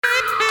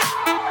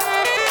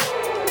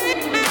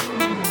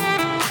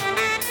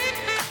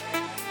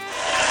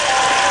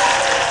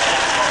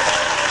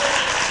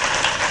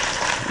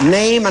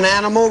Name an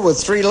animal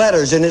with 3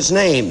 letters in its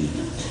name.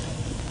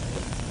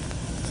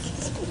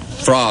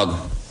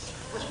 Frog.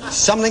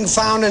 Something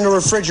found in a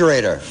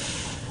refrigerator.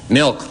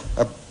 Milk.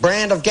 A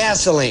brand of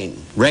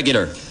gasoline.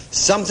 Regular.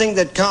 Something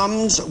that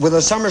comes with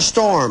a summer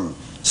storm.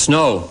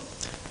 Snow.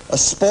 A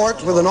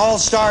sport with an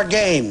all-star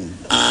game.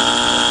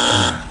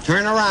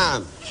 Turn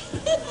around.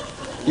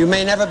 You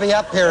may never be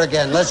up here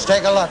again. Let's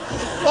take a look.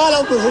 I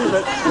don't believe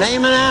it.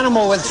 Name an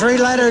animal with 3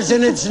 letters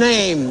in its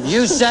name.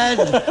 You said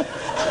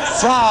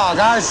frog.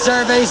 Our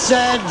survey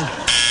said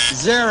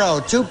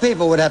 0. 2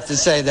 people would have to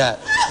say that.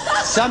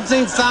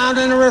 Something found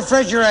in a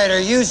refrigerator.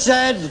 You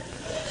said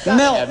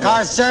milk.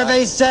 Our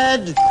survey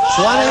said 28.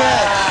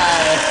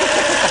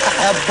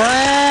 A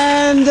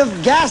brand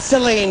of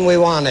gasoline we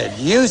wanted.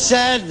 You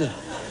said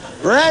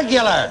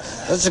regular.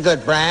 That's a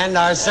good brand.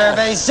 Our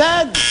survey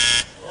said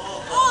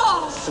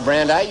It's the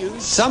brand I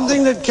use.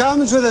 something that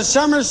comes with a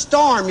summer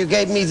storm. You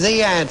gave me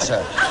the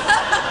answer.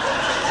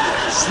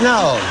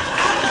 Snow.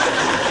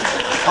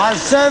 Our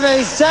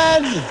survey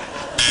said...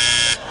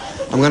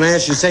 I'm going to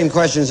ask you the same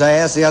questions I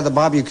asked the other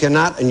Bob. You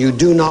cannot and you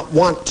do not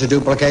want to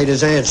duplicate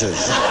his answers.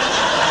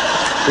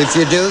 If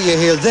you do, you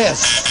hear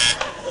this.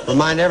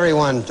 Remind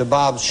everyone, to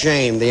Bob's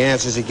shame, the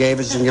answers he gave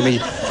us, and give me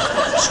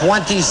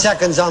 20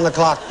 seconds on the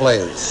clock,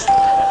 please.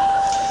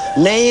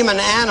 Name an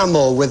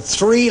animal with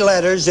 3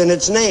 letters in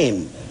its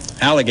name.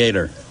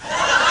 Alligator.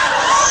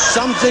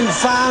 Something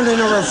found in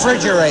a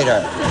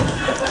refrigerator.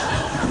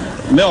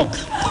 Milk.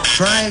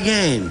 Try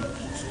again.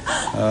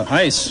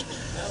 Ice.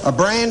 A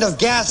brand of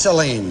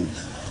gasoline.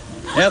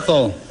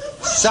 Ethel.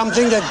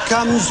 Something that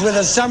comes with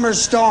a summer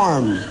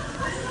storm.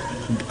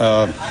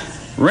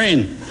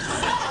 Rain.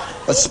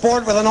 A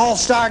sport with an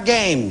all-star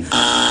game.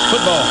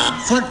 Football.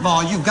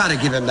 Football, you've got to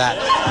give him that.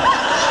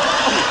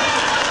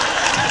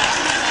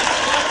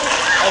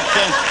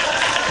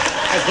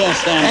 I can't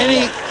stand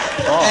it.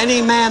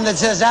 Any man that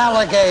says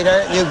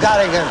alligator, you've got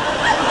to give.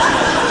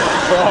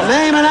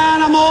 Name an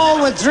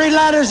animal with 3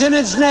 letters in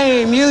its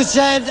name. You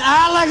said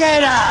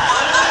alligator.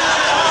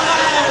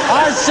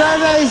 Our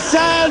survey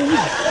said...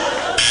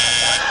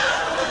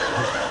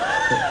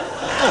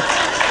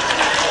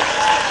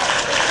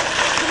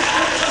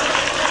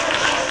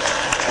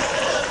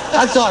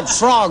 I thought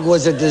frog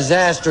was a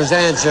disastrous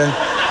answer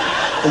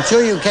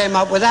until you came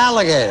up with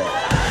alligator.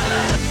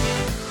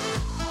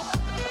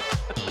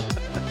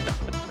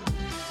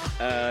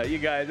 You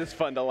guys, it's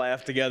fun to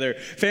laugh together.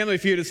 Family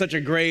Feud is such a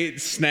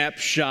great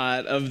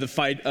snapshot of the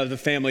fight of the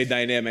family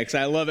dynamics.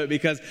 I love it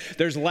because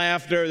there's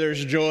laughter,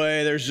 there's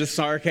joy, there's just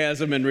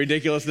sarcasm and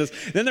ridiculousness.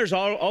 Then there's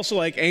also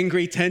like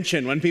angry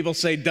tension when people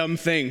say dumb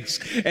things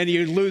and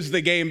you lose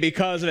the game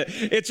because of it.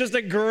 It's just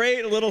a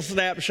great little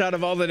snapshot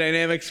of all the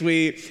dynamics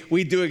we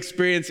do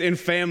experience in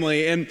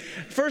family. And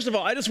first of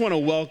all, I just want to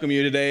welcome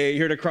you today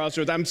here to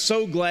Crossroads. I'm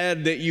so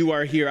glad that you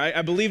are here.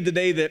 I believe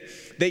today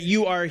that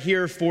you are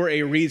here for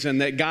a reason,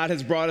 that God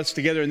has brought us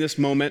together in this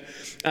moment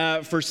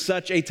for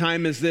such a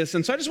time as this.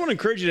 And so I just want to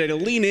encourage you today to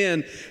lean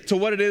in to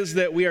what it is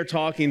that we are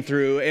talking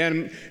through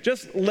and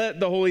just let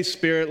the Holy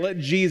Spirit, let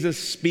Jesus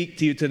speak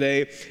to you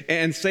today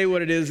and say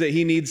what it is that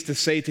he needs to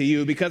say to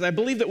you, because I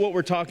believe that what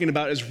we're talking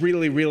about is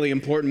really, really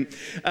important.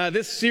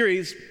 This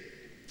series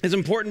is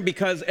important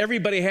because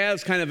everybody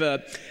has kind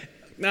of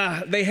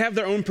they have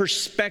their own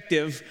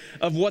perspective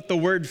of what the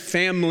word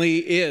family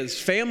is.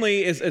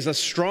 Family is a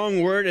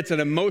strong word. It's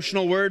an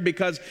emotional word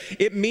because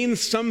it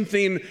means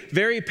something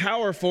very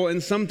powerful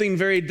and something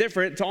very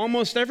different to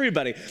almost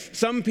everybody.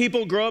 Some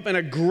people grow up in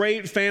a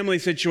great family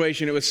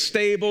situation. It was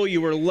stable.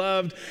 You were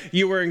loved.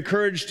 You were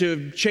encouraged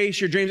to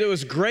chase your dreams. It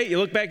was great. You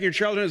look back at your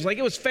childhood, it's like,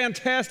 it was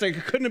fantastic.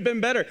 It couldn't have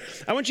been better.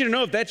 I want you to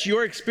know, if that's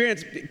your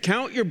experience,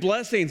 count your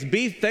blessings.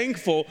 Be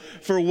thankful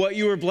for what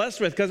you were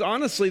blessed with, because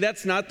honestly,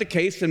 that's not the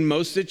case in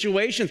most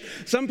situations.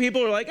 Some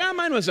people are like,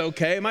 mine was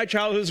okay. My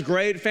childhood was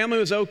great. Family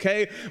was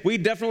okay. We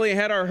definitely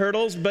had our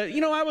hurdles, but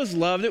I was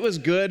loved. It was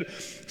good.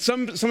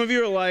 Some of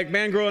you are like,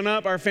 man, growing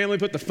up, our family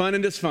put the fun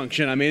in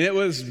dysfunction. I mean, it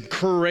was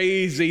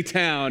crazy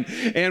town,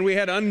 and we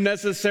had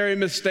unnecessary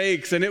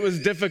mistakes, and it was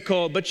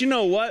difficult. But you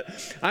know what?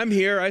 I'm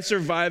here. I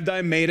survived.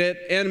 I made it.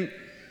 And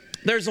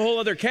there's a whole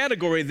other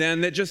category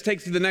then that just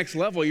takes to the next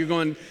level. You're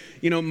going,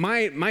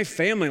 my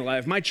family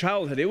life, my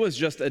childhood, it was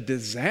just a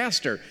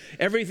disaster.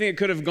 Everything that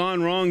could have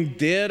gone wrong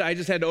did. I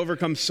just had to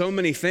overcome so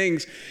many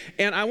things.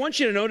 And I want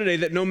you to know today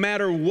that no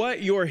matter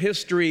what your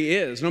history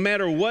is, no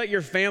matter what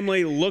your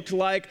family looked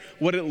like,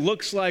 what it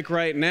looks like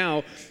right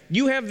now,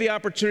 you have the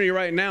opportunity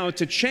right now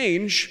to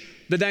change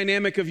the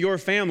dynamic of your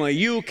family.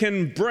 You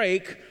can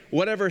break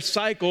whatever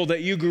cycle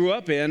that you grew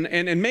up in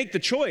and make the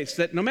choice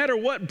that no matter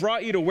what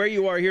brought you to where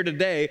you are here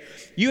today,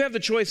 you have the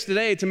choice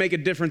today to make a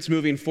difference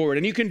moving forward.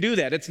 And you can do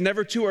that. It's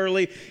never too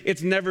early.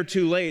 It's never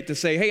too late to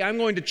say, hey, I'm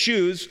going to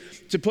choose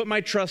to put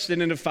my trust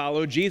in and to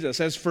follow Jesus.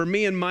 As for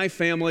me and my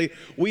family,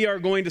 we are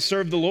going to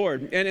serve the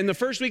Lord. And in the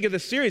first week of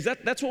this series,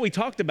 that's what we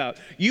talked about.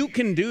 You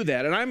can do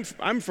that. And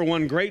I'm for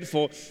one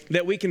grateful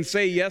that we can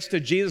say yes to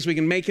Jesus. We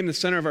can make him the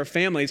center of our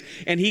families,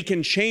 and he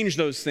can change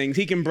those things.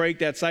 He can break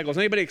that cycle. Is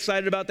anybody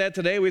excited about that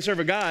today? We serve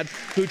a God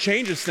who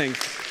changes things.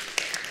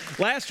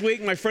 Last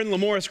week, my friend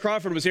Lamorris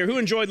Crawford was here. Who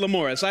enjoyed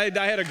Lamorris?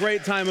 I had a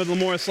great time with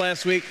Lamorris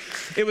last week.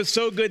 It was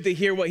so good to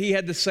hear what he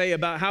had to say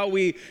about how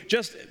we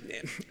just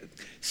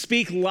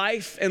speak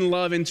life and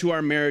love into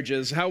our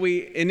marriages, how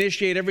we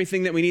initiate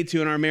everything that we need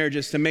to in our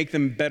marriages to make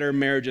them better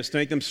marriages, to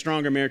make them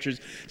stronger marriages,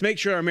 to make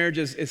sure our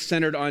marriages is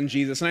centered on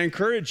Jesus. And I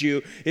encourage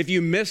you, if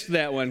you missed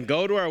that one,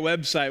 go to our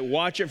website,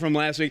 watch it from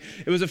last week.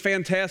 It was a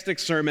fantastic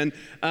sermon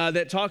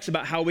that talks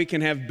about how we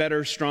can have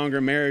better, stronger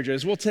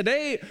marriages. Well,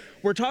 today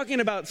we're talking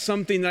about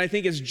something that I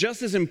think is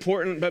just as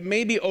important, but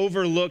maybe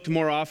overlooked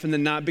more often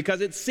than not,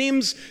 because it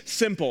seems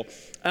simple.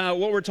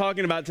 What we're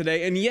talking about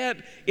today, and yet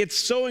it's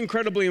so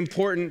incredibly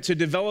important to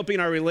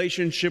developing our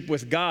relationship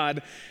with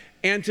God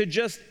and to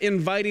just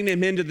inviting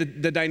Him into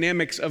the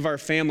dynamics of our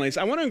families.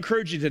 I want to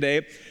encourage you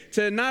today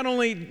to not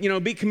only,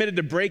 be committed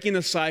to breaking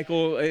the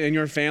cycle in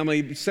your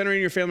family, centering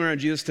your family around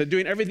Jesus, to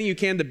doing everything you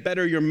can to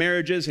better your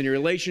marriages and your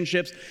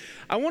relationships.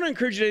 I want to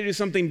encourage you to do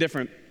something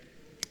different.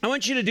 I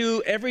want you to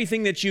do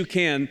everything that you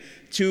can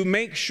to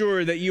make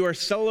sure that you are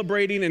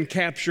celebrating and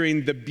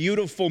capturing the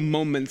beautiful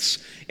moments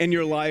in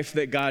your life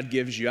that God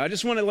gives you. I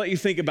just want to let you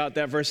think about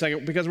that for a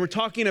second, because we're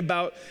talking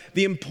about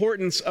the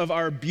importance of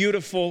our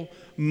beautiful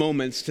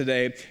moments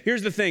today.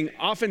 Here's the thing.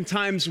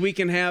 Oftentimes we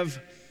can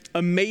have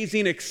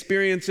amazing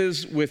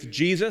experiences with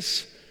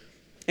Jesus,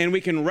 and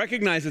we can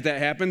recognize that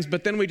happens,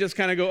 but then we just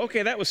kind of go,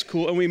 okay, that was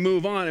cool, and we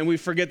move on, and we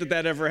forget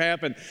that ever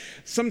happened.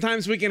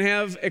 Sometimes we can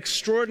have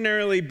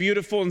extraordinarily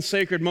beautiful and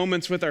sacred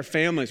moments with our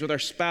families, with our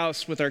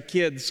spouse, with our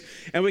kids,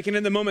 and we can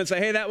in the moment say,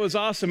 hey, that was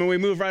awesome, and we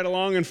move right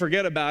along and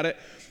forget about it.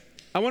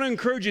 I want to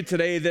encourage you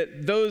today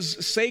that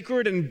those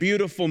sacred and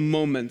beautiful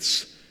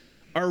moments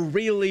are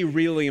really,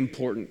 really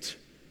important.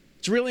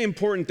 It's really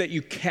important that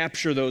you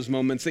capture those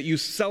moments, that you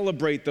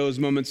celebrate those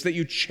moments, that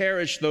you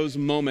cherish those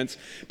moments,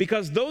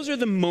 because those are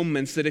the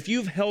moments that if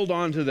you've held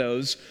on to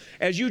those,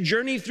 as you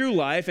journey through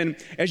life and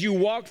as you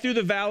walk through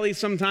the valley,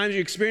 sometimes you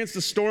experience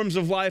the storms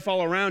of life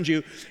all around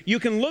you, you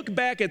can look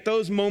back at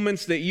those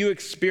moments that you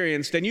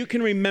experienced and you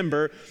can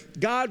remember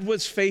God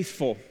was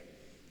faithful.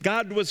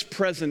 God was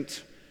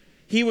present.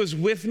 He was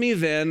with me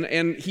then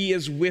and He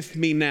is with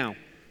me now.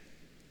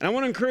 And I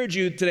want to encourage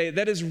you today,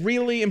 that is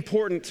really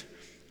important.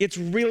 It's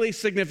really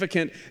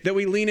significant that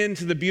we lean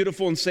into the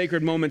beautiful and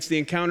sacred moments, the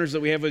encounters that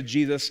we have with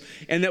Jesus,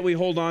 and that we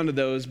hold on to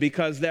those,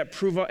 because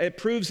it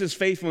proves His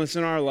faithfulness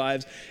in our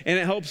lives, and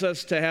it helps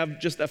us to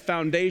have just a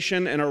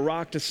foundation and a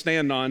rock to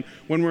stand on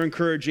when we're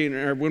encouraging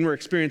or when we're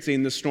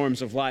experiencing the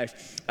storms of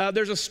life.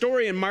 There's a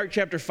story in Mark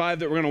chapter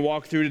 5 that we're going to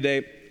walk through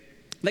today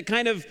that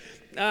kind of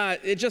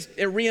it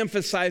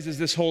reemphasizes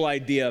this whole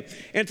idea.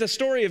 And it's a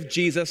story of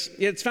Jesus.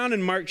 It's found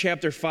in Mark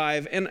chapter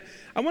 5. And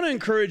I want to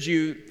encourage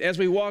you, as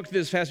we walk through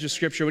this passage of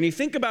Scripture, when you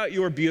think about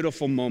your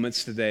beautiful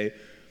moments today,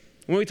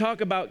 when we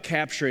talk about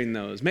capturing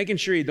those, making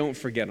sure you don't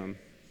forget them,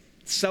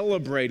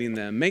 celebrating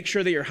them, make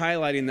sure that you're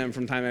highlighting them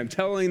from time to time,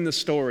 telling the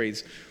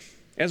stories.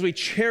 As we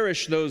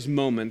cherish those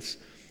moments,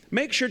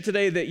 make sure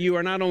today that you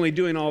are not only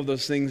doing all of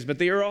those things, but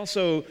that you're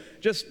also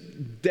just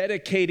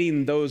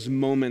dedicating those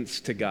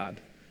moments to God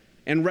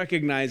and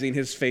recognizing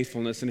His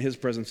faithfulness and His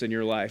presence in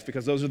your life,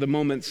 because those are the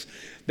moments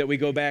that we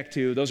go back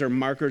to. Those are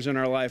markers in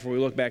our life where we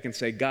look back and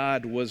say,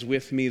 God was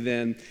with me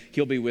then,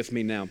 He'll be with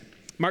me now.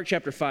 Mark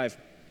chapter 5.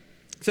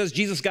 It says,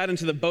 Jesus got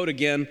into the boat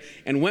again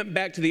and went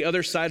back to the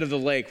other side of the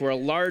lake, where a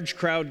large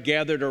crowd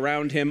gathered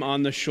around Him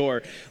on the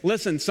shore.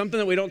 Listen, something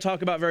that we don't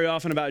talk about very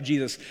often about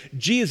Jesus.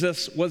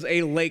 Jesus was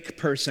a lake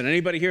person.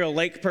 Anybody here a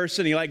lake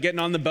person? You like getting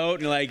on the boat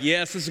and you're like,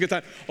 yes, this is a good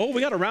time. Oh,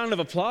 we got a round of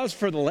applause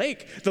for the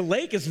lake. The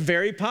lake is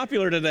very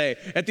popular today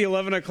at the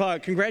 11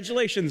 o'clock.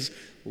 Congratulations,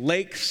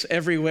 lakes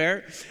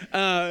everywhere.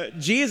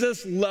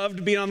 Jesus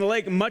loved being on the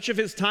lake. Much of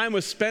His time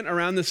was spent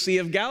around the Sea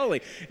of Galilee.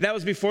 That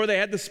was before they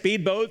had the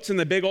speedboats and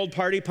the big old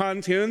party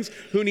pontoons.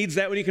 Who needs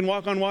that when you can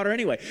walk on water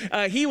anyway?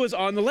 He was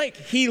on the lake.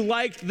 He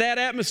liked that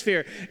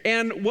atmosphere.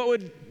 And what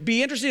would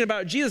be interesting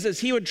about Jesus is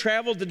He would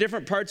travel to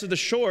different parts of the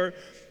shore,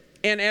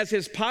 and as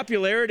His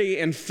popularity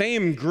and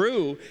fame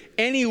grew,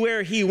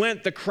 anywhere He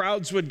went, the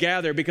crowds would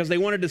gather because they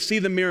wanted to see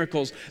the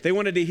miracles. They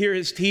wanted to hear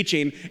His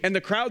teaching, and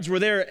the crowds were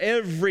there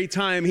every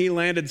time He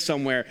landed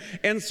somewhere.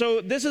 And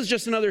so this is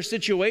just another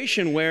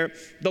situation where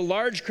the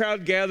large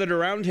crowd gathered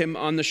around Him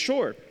on the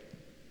shore.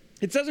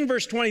 It says in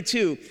verse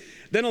 22,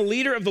 then a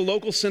leader of the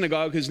local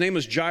synagogue, whose name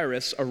was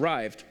Jairus,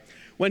 arrived.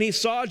 When he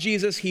saw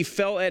Jesus, he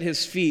fell at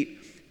His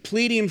feet,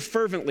 pleading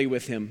fervently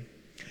with Him.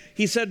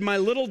 He said, my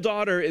little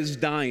daughter is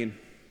dying.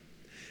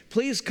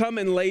 Please come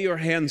and lay your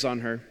hands on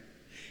her.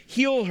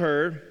 Heal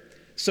her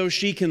so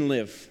she can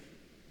live.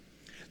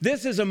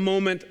 This is a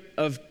moment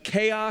of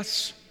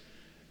chaos.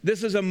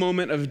 This is a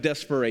moment of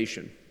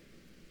desperation.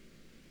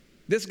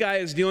 This guy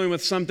is dealing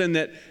with something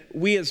that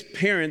we as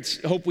parents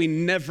hope we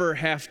never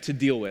have to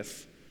deal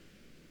with.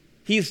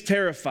 He's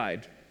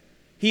terrified.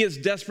 He is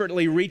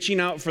desperately reaching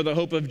out for the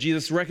hope of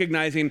Jesus,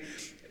 recognizing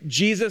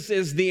Jesus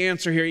is the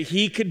answer here.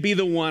 He could be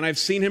the one. I've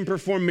seen Him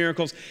perform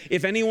miracles.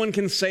 If anyone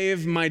can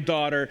save my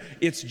daughter,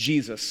 it's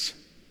Jesus.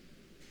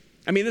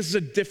 I mean, this is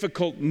a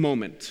difficult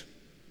moment.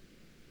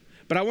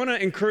 But I want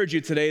to encourage you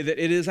today that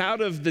it is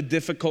out of the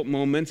difficult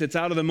moments, it's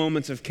out of the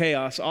moments of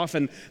chaos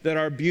often that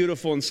our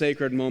beautiful and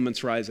sacred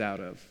moments rise out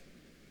of.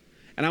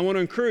 And I want to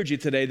encourage you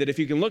today that if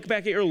you can look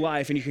back at your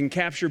life and you can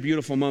capture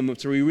beautiful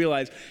moments where you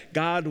realize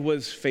God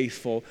was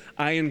faithful,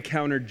 I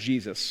encountered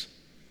Jesus,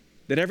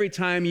 that every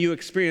time you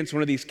experience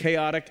one of these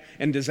chaotic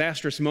and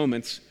disastrous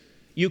moments,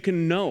 you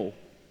can know,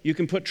 you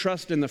can put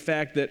trust in the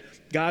fact that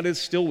God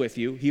is still with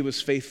you. He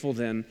was faithful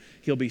then,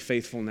 he'll be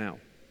faithful now.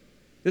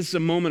 This is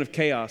a moment of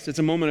chaos. It's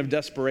a moment of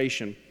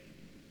desperation.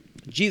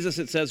 Jesus,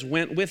 it says,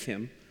 went with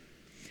him,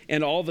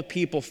 and all the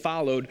people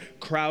followed,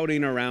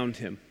 crowding around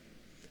him.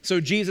 So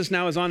Jesus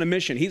now is on a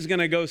mission. He's going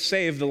to go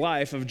save the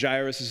life of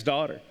Jairus'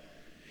 daughter.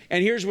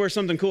 And here's where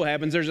something cool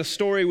happens. There's a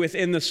story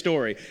within the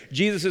story.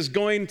 Jesus is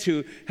going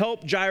to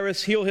help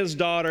Jairus heal his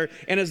daughter.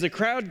 And as the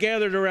crowd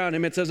gathered around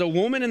him, it says a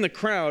woman in the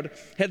crowd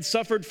had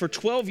suffered for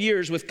 12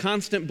 years with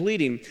constant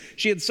bleeding.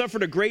 She had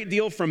suffered a great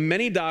deal from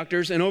many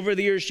doctors, and over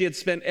the years she had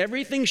spent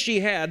everything she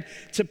had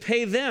to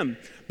pay them.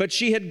 But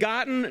she had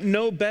gotten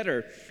no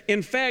better.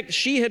 In fact,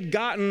 she had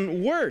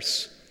gotten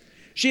worse.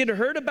 She had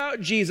heard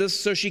about Jesus,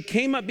 so she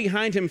came up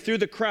behind him through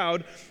the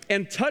crowd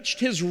and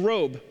touched his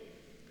robe.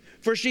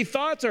 For she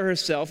thought to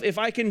herself, if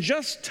I can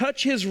just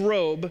touch his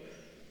robe,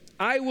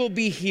 I will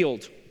be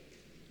healed.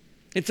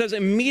 It says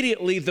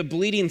immediately the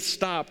bleeding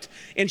stopped,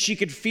 and she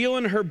could feel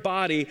in her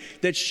body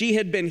that she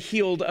had been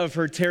healed of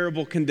her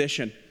terrible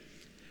condition.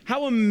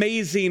 How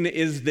amazing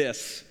is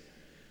this?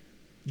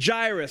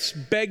 Jairus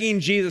begging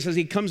Jesus as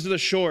he comes to the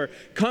shore,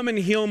 come and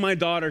heal my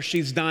daughter,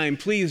 she's dying.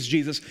 Please,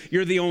 Jesus,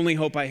 you're the only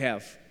hope I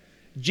have.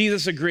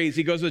 Jesus agrees.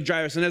 He goes with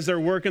Jairus, and as they're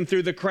working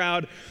through the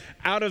crowd,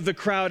 out of the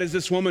crowd is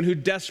this woman who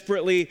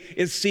desperately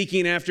is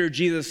seeking after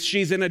Jesus.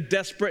 She's in a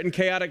desperate and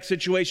chaotic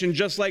situation,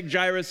 just like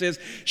Jairus is.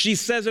 She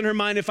says in her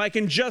mind, if I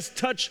can just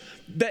touch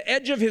the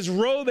edge of his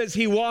robe as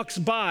he walks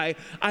by,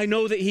 I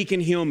know that he can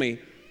heal me.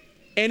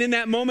 And in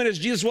that moment, as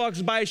Jesus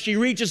walks by, she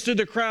reaches through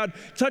the crowd,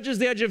 touches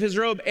the edge of his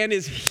robe, and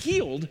is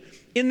healed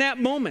in that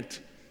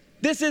moment.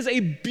 This is a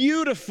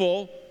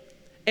beautiful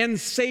and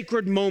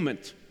sacred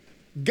moment.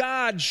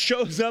 God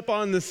shows up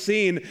on the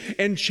scene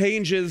and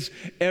changes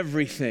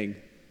everything.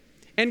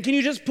 And can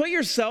you just put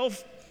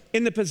yourself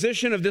in the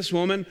position of this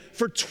woman?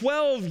 For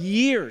 12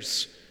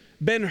 years,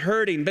 been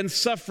hurting, been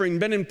suffering,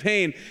 been in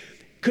pain,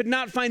 could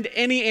not find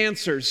any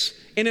answers.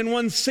 And in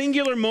one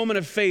singular moment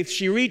of faith,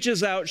 she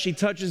reaches out, she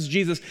touches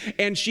Jesus,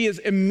 and she is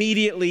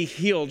immediately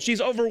healed. She's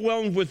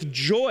overwhelmed with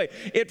joy.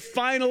 It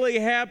finally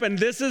happened.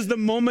 This is the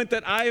moment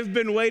that I have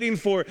been waiting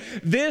for.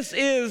 This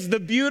is the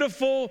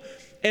beautiful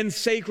and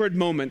sacred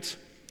moment.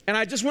 And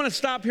I just want to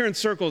stop here and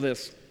circle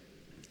this.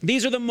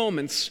 These are the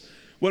moments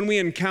when we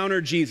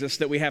encounter Jesus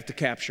that we have to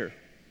capture.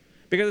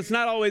 Because it's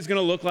not always going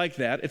to look like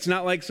that. It's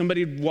not like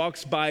somebody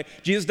walks by.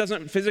 Jesus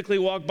doesn't physically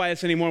walk by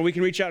us anymore. We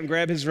can reach out and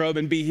grab his robe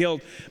and be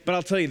healed. But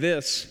I'll tell you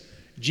this,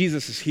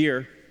 Jesus is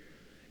here.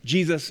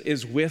 Jesus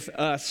is with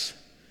us.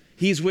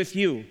 He's with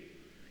you.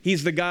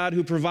 He's the God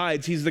who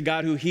provides. He's the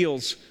God who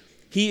heals.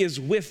 He is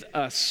with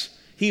us.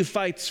 He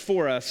fights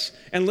for us.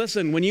 And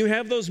listen, when you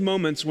have those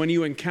moments when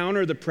you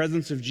encounter the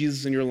presence of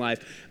Jesus in your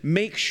life,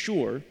 make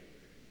sure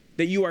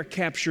that you are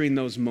capturing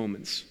those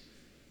moments.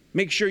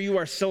 Make sure you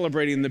are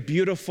celebrating the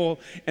beautiful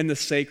and the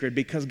sacred,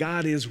 because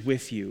God is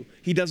with you.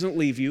 He doesn't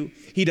leave you.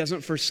 He doesn't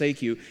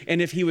forsake you.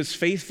 And if he was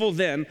faithful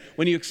then,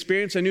 when you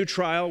experience a new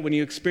trial, when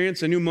you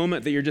experience a new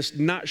moment that you're just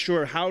not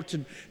sure how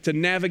to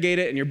navigate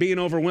it and you're being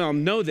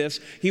overwhelmed, know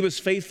this, he was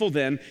faithful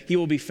then, he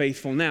will be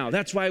faithful now.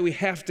 That's why we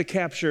have to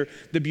capture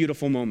the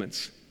beautiful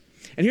moments.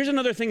 And here's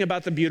another thing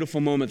about the beautiful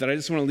moment that I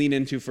just want to lean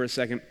into for a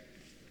second.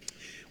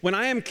 When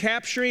I am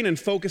capturing and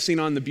focusing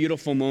on the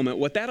beautiful moment,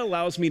 what that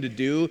allows me to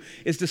do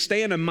is to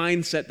stay in a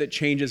mindset that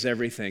changes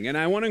everything. And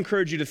I want to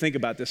encourage you to think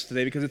about this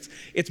today, because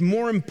it's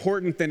more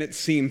important than it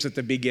seems at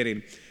the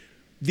beginning.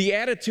 The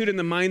attitude and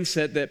the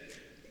mindset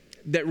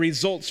that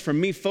results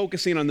from me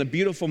focusing on the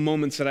beautiful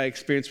moments that I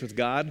experience with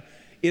God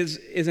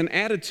is an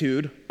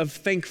attitude of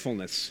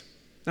thankfulness.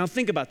 Now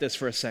think about this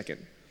for a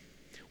second.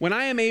 When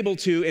I am able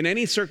to, in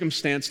any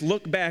circumstance,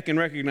 look back and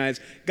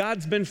recognize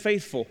God's been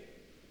faithful.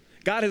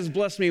 God has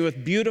blessed me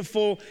with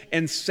beautiful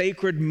and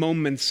sacred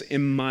moments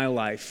in my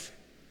life.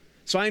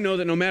 So I know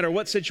that no matter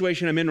what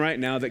situation I'm in right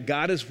now, that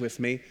God is with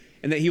me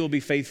and that he will be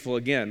faithful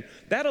again.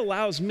 That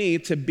allows me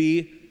to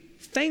be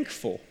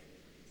thankful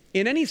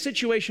in any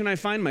situation I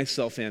find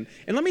myself in.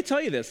 And let me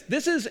tell you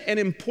this is an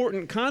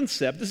important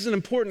concept. This is an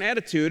important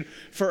attitude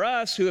for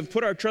us who have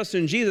put our trust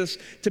in Jesus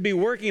to be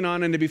working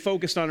on and to be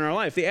focused on in our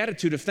life, the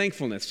attitude of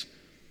thankfulness.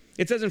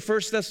 It says in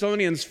 1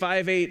 Thessalonians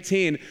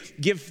 5:18,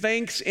 give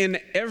thanks in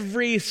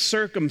every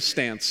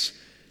circumstance.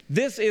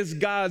 This is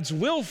God's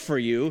will for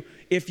you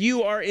if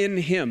you are in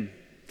him.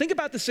 Think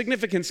about the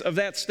significance of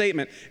that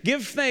statement.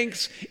 Give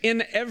thanks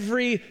in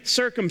every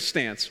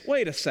circumstance.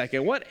 Wait a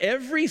second, what,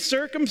 every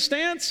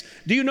circumstance?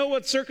 Do you know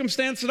what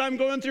circumstance that I'm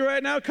going through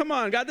right now? Come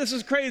on, God, this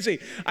is crazy.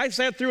 I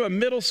sat through a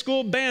middle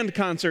school band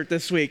concert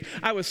this week.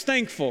 I was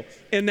thankful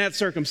in that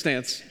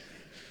circumstance.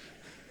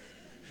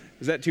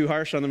 Is that too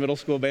harsh on the middle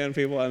school band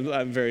people?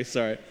 I'm very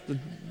sorry.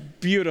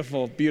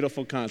 Beautiful,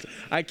 beautiful concept.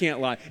 I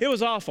can't lie. It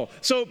was awful.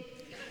 So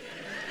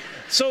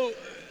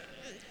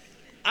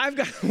I've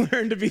got to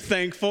learn to be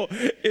thankful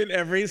in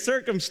every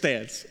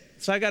circumstance.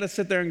 So I got to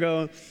sit there and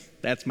go,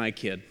 that's my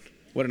kid.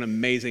 What an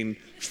amazing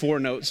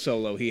 4-note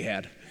solo he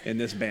had in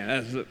this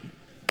band.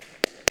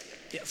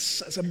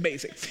 Yes, that's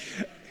amazing.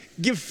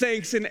 Give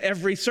thanks in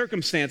every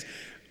circumstance.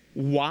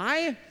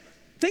 Why?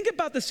 Think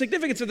about the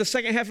significance of the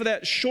second half of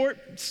that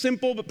short,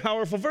 simple, but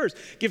powerful verse.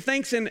 Give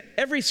thanks in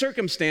every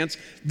circumstance.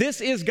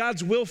 This is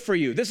God's will for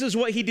you. This is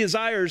what he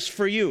desires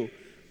for you.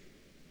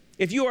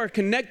 If you are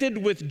connected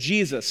with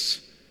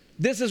Jesus,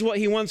 this is what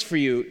he wants for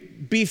you.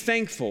 Be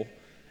thankful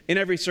in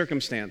every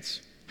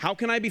circumstance. How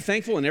can I be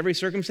thankful in every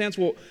circumstance?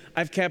 Well,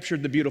 I've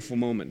captured the beautiful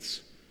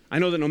moments. I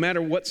know that no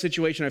matter what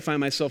situation I find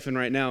myself in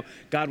right now,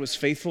 God was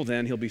faithful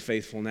then, he'll be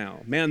faithful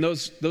now. Man,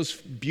 those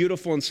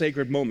beautiful and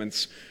sacred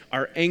moments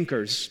are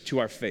anchors to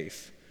our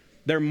faith.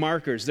 They're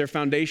markers, they're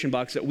foundation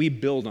blocks that we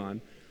build on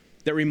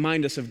that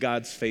remind us of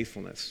God's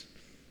faithfulness.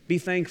 Be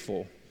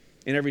thankful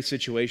in every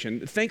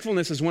situation.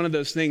 Thankfulness is one of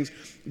those things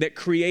that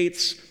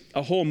creates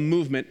a whole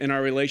movement in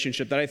our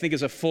relationship that I think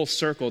is a full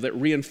circle that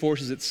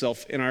reinforces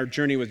itself in our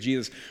journey with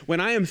Jesus. When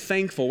I am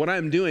thankful, what I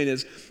am doing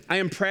is I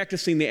am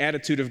practicing the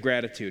attitude of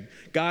gratitude.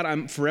 God,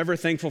 I'm forever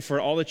thankful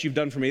for all that you've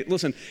done for me.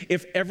 Listen,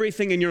 if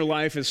everything in your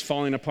life is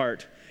falling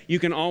apart, you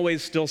can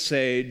always still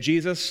say,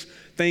 Jesus,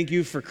 thank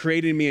you for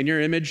creating me in your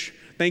image.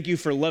 Thank you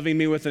for loving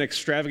me with an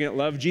extravagant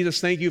love.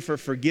 Jesus, thank you for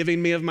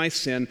forgiving me of my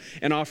sin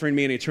and offering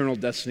me an eternal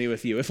destiny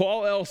with you. If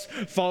all else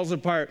falls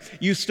apart,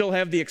 you still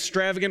have the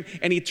extravagant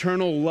and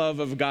eternal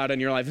love of God in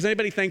your life. Is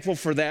anybody thankful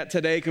for that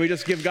today? Can we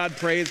just give God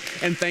praise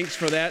and thanks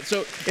for that? So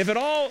if it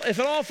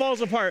all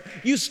falls apart,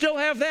 you still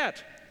have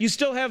that. You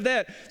still have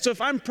that. So if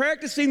I'm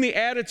practicing the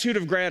attitude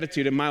of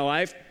gratitude in my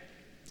life,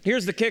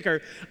 here's the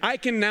kicker. I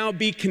can now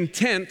be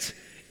content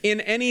in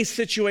any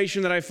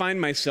situation that I find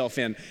myself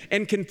in.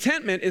 And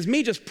contentment is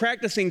me just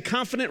practicing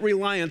confident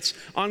reliance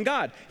on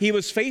God. He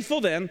was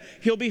faithful then,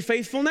 he'll be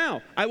faithful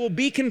now. I will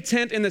be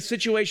content in the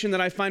situation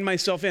that I find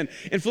myself in.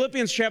 In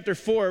Philippians chapter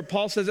 4,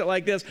 Paul says it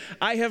like this,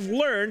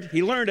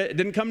 he learned it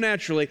didn't come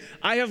naturally.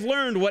 I have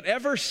learned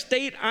whatever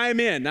state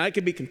I'm in. Now, it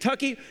could be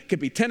Kentucky, it could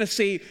be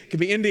Tennessee, it could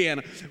be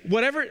Indiana,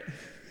 whatever.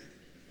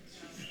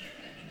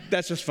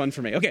 That's just fun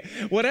for me. Okay,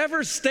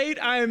 whatever state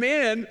I'm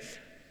in,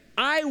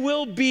 I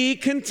will be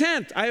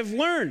content. I have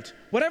learned,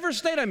 whatever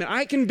state I'm in,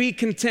 I can be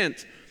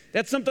content.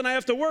 That's something I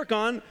have to work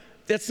on.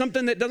 That's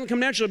something that doesn't come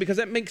naturally because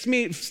that makes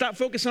me stop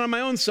focusing on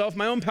my own self,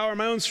 my own power,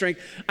 my own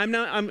strength. I'm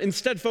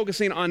instead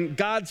focusing on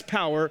God's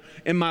power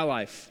in my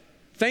life.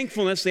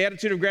 Thankfulness, the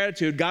attitude of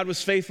gratitude, God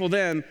was faithful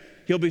then,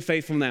 he'll be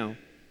faithful now.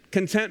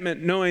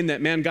 Contentment, knowing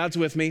that, man, God's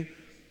with me.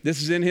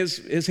 This is in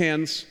his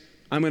hands.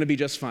 I'm going to be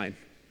just fine.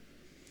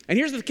 And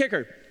here's the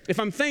kicker. If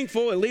I'm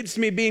thankful, it leads to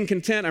me being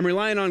content. I'm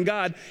relying on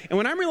God. And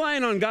when I'm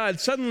relying on God,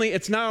 suddenly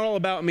it's not all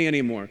about me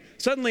anymore.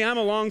 Suddenly I'm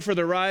along for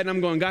the ride and I'm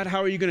going, God, how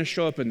are you going to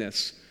show up in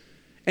this?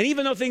 And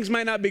even though things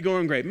might not be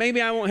going great,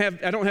 maybe I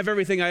don't have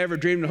everything I ever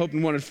dreamed and hoped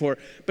and wanted for,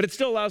 but it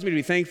still allows me to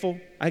be thankful.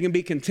 I can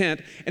be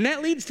content. And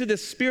that leads to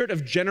this spirit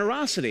of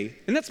generosity.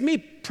 And that's me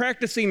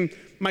practicing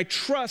my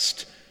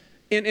trust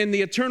in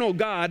the eternal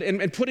God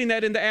and putting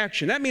that into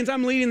action. That means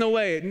I'm leading the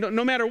way.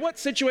 No matter what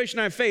situation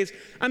I face,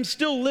 I'm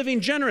still living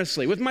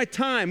generously with my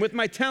time, with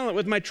my talent,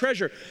 with my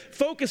treasure,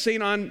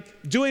 focusing on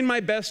doing my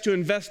best to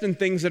invest in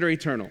things that are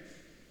eternal.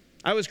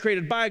 I was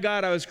created by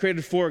God. I was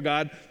created for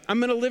God.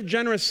 I'm going to live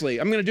generously.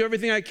 I'm going to do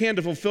everything I can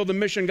to fulfill the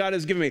mission God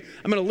has given me.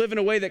 I'm going to live in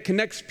a way that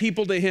connects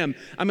people to him.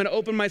 I'm going to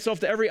open myself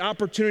to every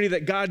opportunity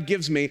that God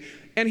gives me.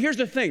 And here's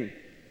the thing.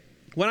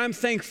 When I'm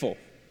thankful,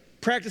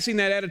 practicing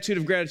that attitude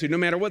of gratitude, no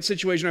matter what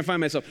situation I find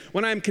myself,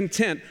 when I'm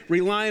content,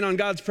 relying on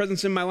God's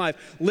presence in my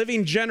life,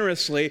 living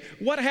generously,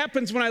 what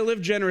happens when I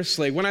live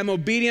generously? When I'm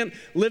obedient,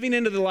 living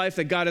into the life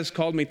that God has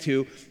called me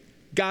to,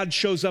 God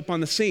shows up on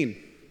the scene.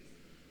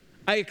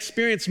 I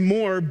experience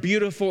more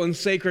beautiful and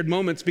sacred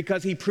moments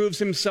because he proves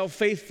himself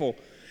faithful.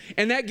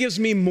 And that gives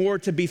me more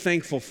to be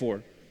thankful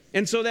for.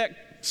 And so that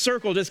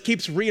circle just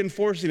keeps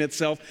reinforcing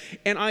itself.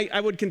 And I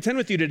would contend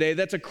with you today,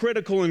 that's a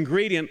critical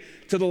ingredient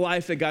to the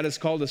life that God has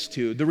called us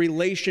to, the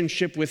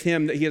relationship with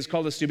him that he has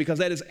called us to, because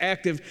that is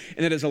active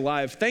and that is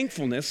alive.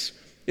 Thankfulness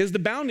is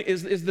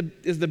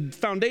the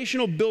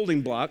foundational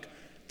building block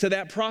to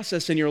that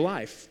process in your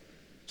life.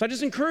 So I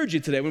just encourage you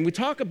today, when we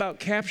talk about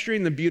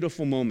capturing the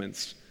beautiful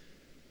moments,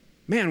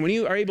 man, when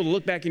you are able to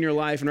look back in your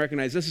life and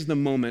recognize this is the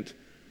moment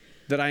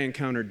that I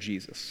encountered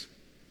Jesus.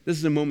 This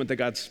is the moment that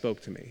God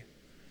spoke to me.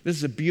 This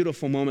is a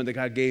beautiful moment that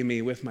God gave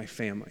me with my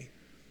family.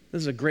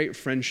 This is a great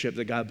friendship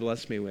that God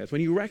blessed me with.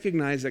 When you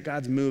recognize that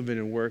God's moving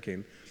and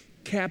working,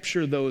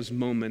 capture those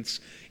moments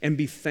and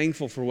be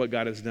thankful for what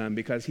God has done,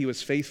 because he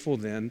was faithful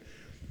then,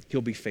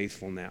 he'll be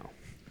faithful now.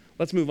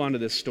 Let's move on to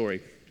this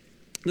story.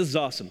 This is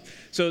awesome.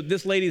 So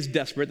this lady is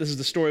desperate. This is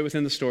the story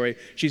within the story.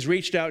 She's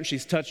reached out and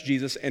she's touched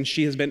Jesus and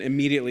she has been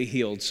immediately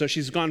healed. So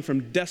she's gone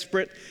from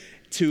desperate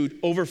to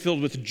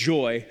overfilled with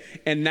joy.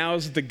 And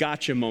now's the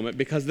gotcha moment,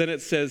 because then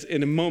it says,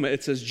 in a moment,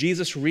 it says,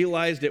 Jesus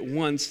realized at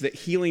once that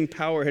healing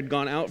power had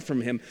gone out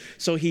from him.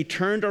 So he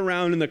turned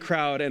around in the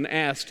crowd and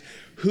asked,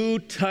 "Who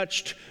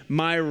touched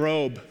my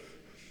robe?"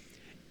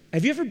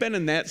 Have you ever been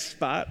in that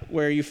spot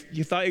where you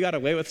thought you got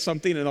away with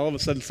something and all of a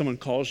sudden someone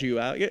calls you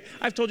out?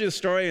 I've told you the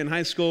story in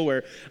high school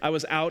where I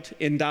was out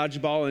in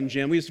dodgeball in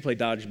gym. We used to play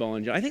dodgeball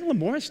in gym. I think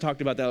Lamoris talked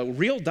about that,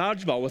 real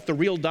dodgeball with the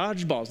real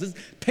dodgeballs. This is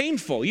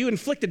painful. You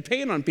inflicted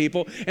pain on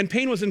people, and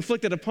pain was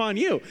inflicted upon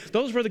you.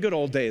 Those were the good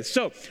old days.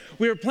 So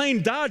we were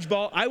playing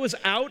dodgeball. I was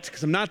out,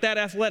 because I'm not that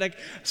athletic,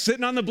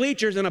 sitting on the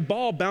bleachers, and a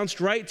ball bounced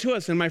right to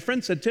us. And my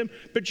friend said, "Tim,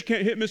 but you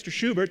can't hit Mr.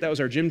 Schubert." That was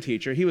our gym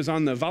teacher. He was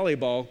on the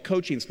volleyball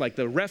coaching, like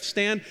the ref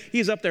stand.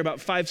 He's up there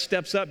about 5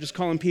 steps up, just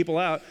calling people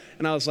out.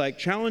 And I was like,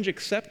 challenge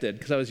accepted,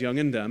 because I was young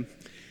and dumb.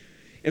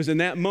 It was in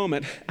that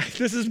moment.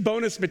 This is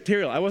bonus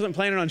material. I wasn't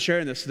planning on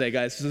sharing this today,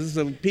 guys. This is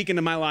a peek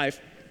into my life.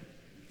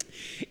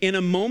 In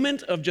a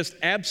moment of just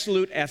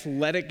absolute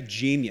athletic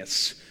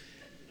genius,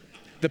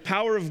 the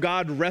power of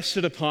God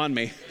rested upon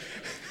me.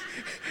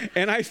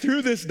 And I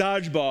threw this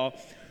dodgeball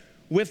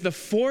with the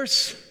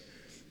force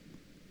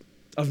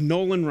of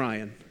Nolan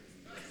Ryan.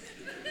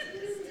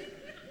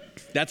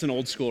 That's an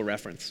old school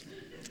reference.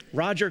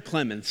 Roger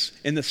Clemens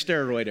in the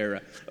steroid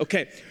era.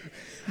 Okay,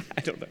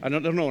 I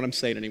don't know what I'm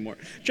saying anymore.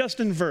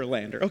 Justin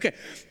Verlander. Okay,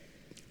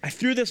 I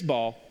threw this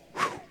ball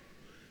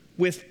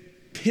with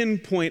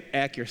pinpoint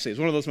accuracy. It's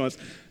one of those moments,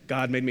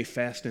 God made me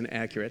fast and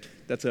accurate.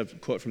 That's a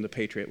quote from The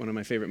Patriot, one of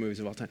my favorite movies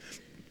of all time.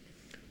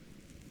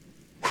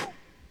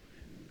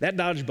 That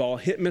dodgeball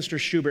hit Mr.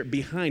 Schubert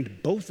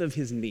behind both of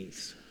his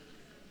knees.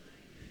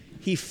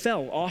 He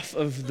fell off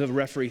of the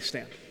referee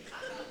stand.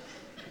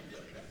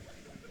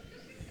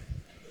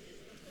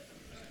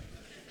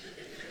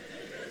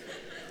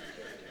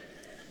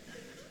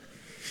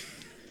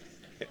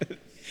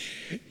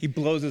 He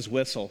blows his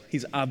whistle.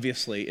 He's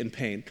obviously in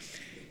pain.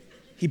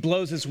 He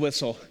blows his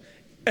whistle.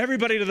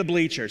 Everybody to the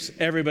bleachers.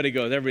 Everybody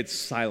goes. Everybody's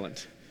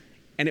silent.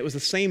 And it was the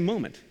same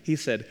moment. He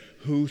said,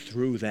 "Who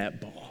threw that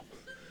ball?"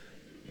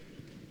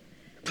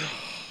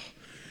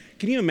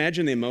 Can you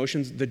imagine the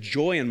emotions, the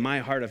joy in my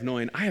heart of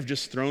knowing I have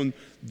just thrown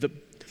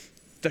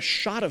the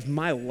shot of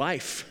my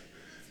life?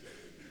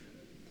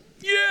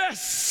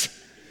 Yes!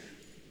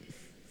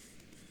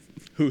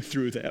 Who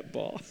threw that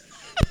ball?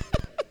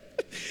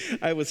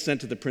 I was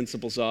sent to the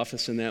principal's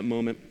office in that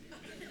moment.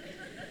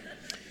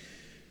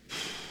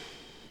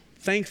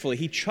 Thankfully,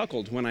 he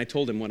chuckled when I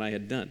told him what I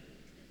had done.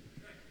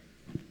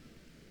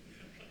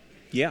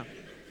 Yeah.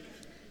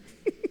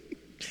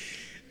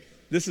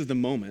 This is the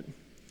moment.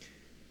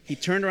 He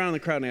turned around in the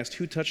crowd and asked,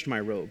 "Who touched my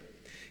robe?"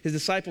 His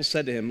disciples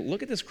said to him,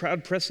 "Look at this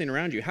crowd pressing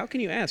around you. How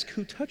can you ask,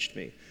 'Who touched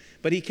me?'"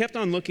 But he kept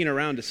on looking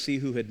around to see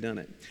who had done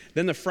it.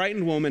 Then the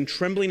frightened woman,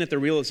 trembling at the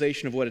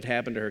realization of what had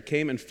happened to her,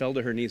 came and fell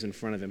to her knees in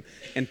front of him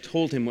and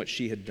told him what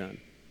she had done.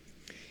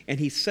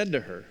 And he said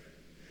to her,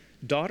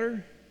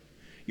 "Daughter,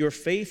 your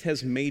faith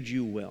has made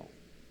you well.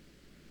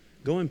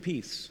 Go in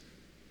peace.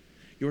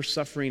 Your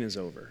suffering is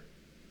over."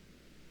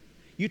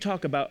 You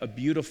talk about a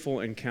beautiful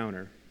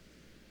encounter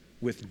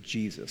with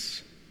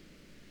Jesus.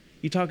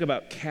 You talk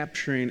about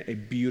capturing a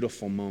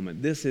beautiful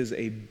moment. This is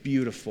a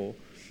beautiful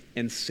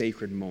and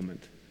sacred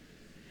moment.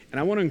 And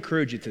I want to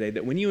encourage you today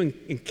that when you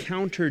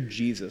encounter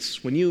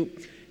Jesus, when you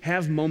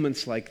have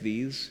moments like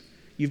these,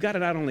 you've got to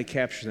not only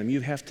capture them,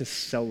 you have to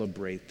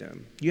celebrate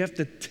them. You have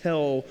to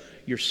tell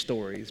your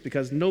stories,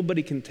 because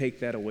nobody can take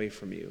that away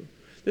from you.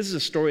 This is a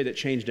story that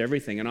changed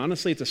everything. And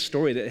honestly, it's a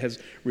story that has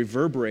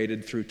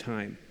reverberated through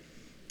time.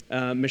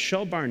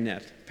 Michelle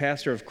Barnett,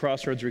 pastor of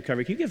Crossroads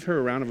Recovery. Can you give her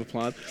a round of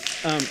applause?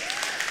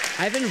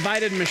 I've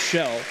invited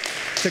Michelle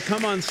to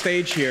come on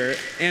stage here,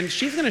 and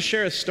she's going to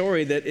share a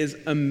story that is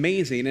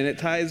amazing, and it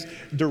ties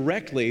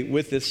directly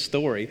with this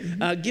story.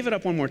 Give it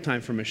up one more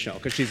time for Michelle,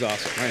 because she's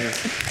awesome. Right here.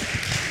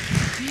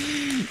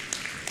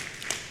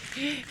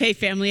 Hey,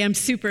 family, I'm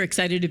super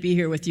excited to be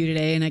here with you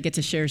today, and I get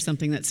to share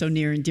something that's so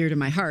near and dear to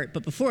my heart.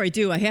 But before I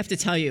do, I have to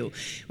tell you,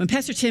 when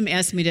Pastor Tim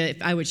asked me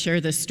if I would share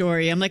this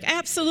story, I'm like,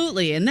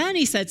 absolutely. And then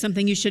he said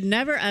something you should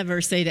never,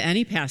 ever say to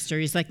any pastor.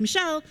 He's like,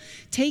 Michelle,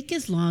 take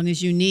as long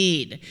as you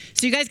need.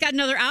 So you guys got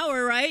another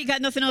hour, right? You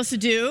got nothing else to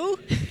do?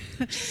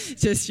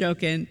 Just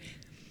joking.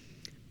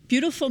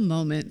 Beautiful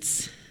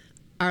moments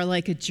are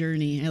like a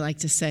journey, I like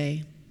to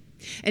say.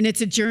 And it's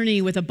a journey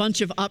with a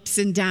bunch of ups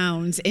and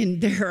downs, and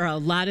there are a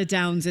lot of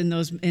downs in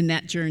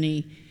that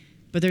journey.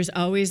 But there's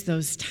always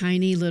those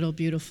tiny little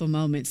beautiful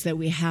moments that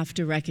we have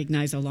to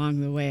recognize along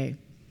the way.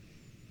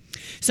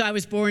 So I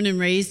was born and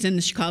raised in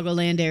the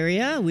Chicagoland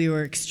area. We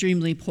were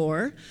extremely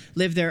poor,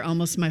 lived there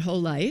almost my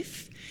whole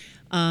life.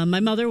 My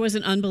mother was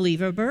an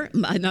unbeliever,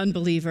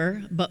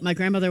 but my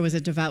grandmother was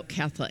a devout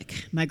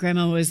Catholic. My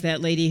grandma was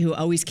that lady who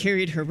always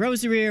carried her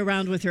rosary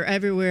around with her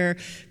everywhere,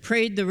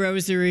 prayed the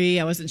rosary.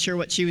 I wasn't sure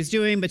what she was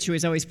doing, but she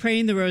was always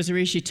praying the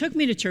rosary. She took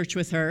me to church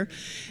with her.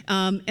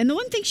 And the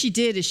one thing she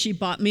did is she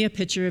bought me a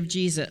picture of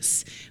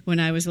Jesus when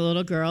I was a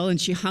little girl, and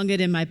she hung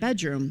it in my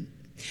bedroom.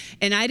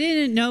 And I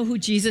didn't know who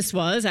Jesus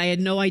was. I had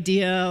no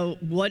idea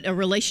what a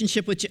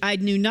relationship with, I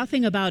knew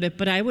nothing about it,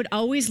 but I would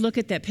always look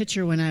at that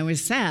picture when I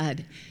was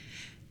sad.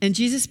 And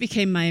Jesus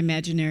became my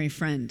imaginary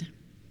friend.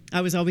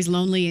 I was always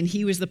lonely, and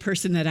he was the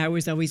person that I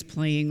was always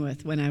playing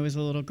with when I was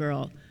a little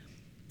girl.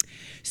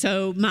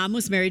 So Mom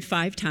was married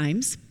 5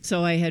 times,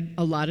 so I had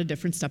a lot of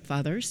different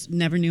stepfathers.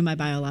 Never knew my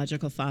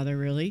biological father,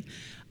 really.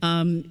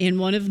 And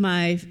one of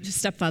my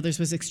stepfathers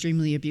was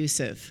extremely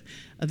abusive.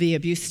 The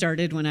abuse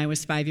started when I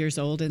was 5 years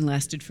old and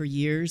lasted for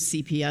years.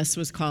 CPS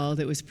was called.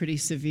 It was pretty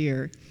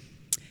severe.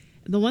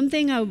 The one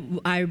thing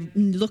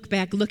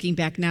looking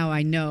back now,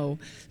 I know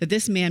that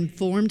this man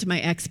formed my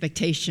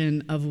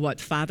expectation of what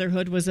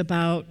fatherhood was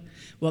about,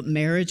 what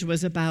marriage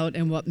was about,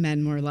 and what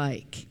men were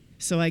like.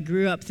 So I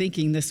grew up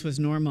thinking this was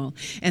normal.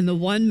 And the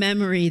one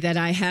memory that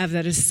I have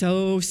that is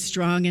so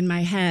strong in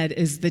my head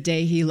is the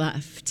day he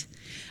left.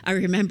 I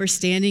remember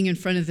standing in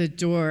front of the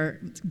door,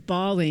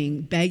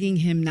 bawling, begging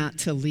him not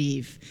to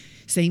leave,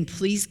 saying,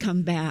 please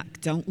come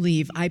back, don't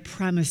leave. I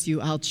promise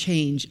you I'll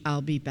change,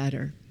 I'll be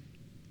better.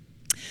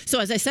 So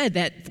as I said,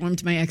 that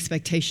formed my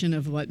expectation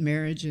of what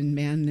marriage and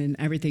men and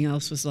everything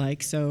else was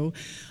like. So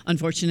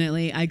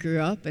unfortunately, I grew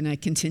up and I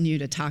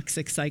continued a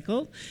toxic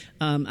cycle.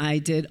 I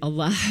did a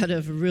lot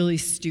of really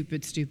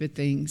stupid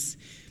things.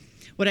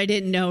 What I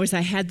didn't know is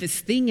I had this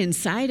thing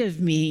inside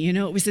of me,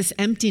 it was this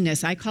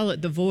emptiness. I call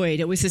it the void.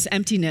 It was this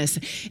emptiness.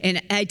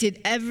 And I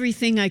did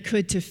everything I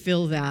could to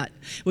fill that,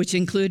 which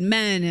include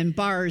men and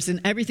bars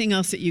and everything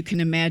else that you can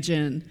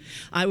imagine.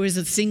 I was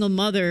a single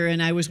mother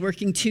and I was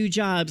working 2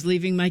 jobs,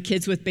 leaving my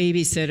kids with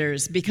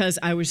babysitters because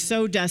I was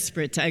so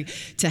desperate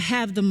to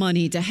have the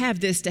money, to have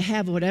this, to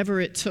have whatever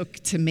it took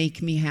to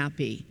make me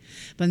happy.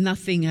 But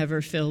nothing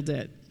ever filled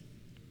it.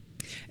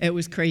 It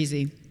was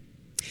crazy.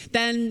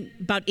 Then,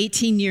 about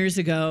 18 years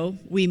ago,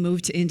 we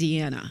moved to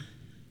Indiana.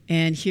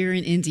 And here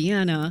in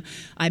Indiana,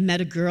 I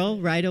met a girl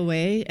right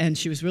away, and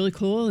she was really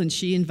cool, and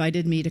she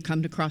invited me to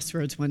come to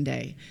Crossroads one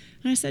day.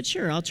 And I said,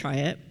 sure, I'll try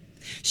it.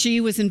 She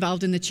was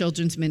involved in the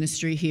children's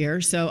ministry here,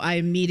 so I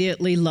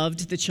immediately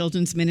loved the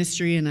children's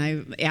ministry, and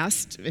I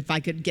asked if I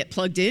could get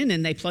plugged in,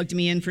 and they plugged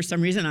me in for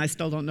some reason. I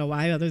still don't know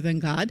why, other than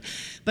God.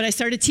 But I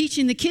started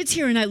teaching the kids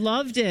here, and I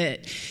loved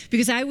it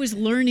because I was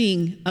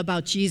learning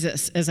about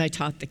Jesus as I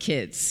taught the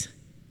kids.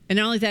 And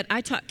not only that,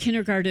 I taught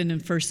kindergarten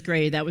and first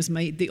grade. That was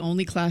the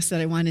only class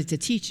that I wanted to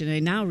teach. And I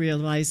now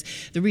realize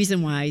the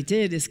reason why I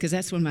did is because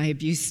that's when my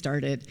abuse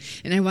started.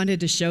 And I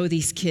wanted to show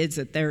these kids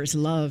that there is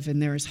love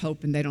and there is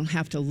hope and they don't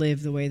have to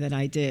live the way that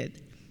I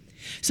did.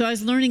 So I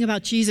was learning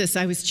about Jesus.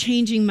 I was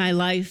changing my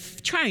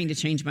life, trying to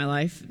change my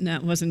life. I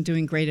wasn't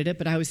doing great at it,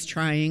 but I was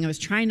trying. I was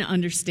trying to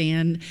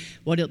understand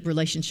what a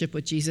relationship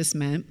with Jesus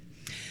meant.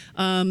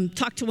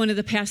 Talked to one of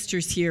the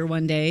pastors here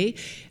one day.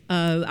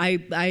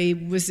 I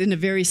was in a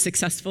very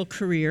successful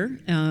career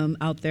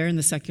out there in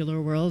the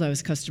secular world. I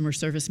was customer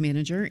service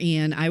manager,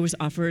 and I was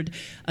offered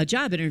a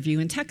job interview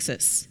in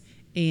Texas.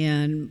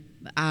 And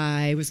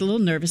I was a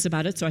little nervous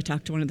about it, so I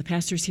talked to one of the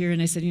pastors here,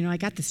 and I said, I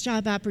got this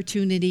job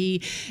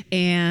opportunity,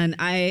 and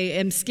I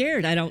am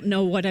scared. I don't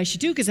know what I should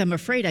do because I'm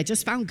afraid. I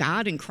just found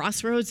God in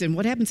Crossroads, and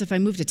what happens if I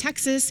move to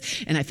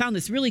Texas? And I found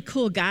this really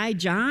cool guy,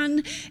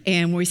 John,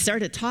 and we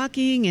started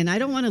talking, and I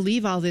don't want to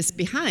leave all this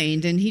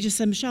behind. And he just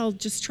said, Michelle,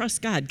 just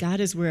trust God. God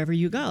is wherever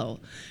you go.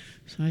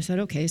 So I said,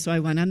 okay. So I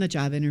went on the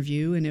job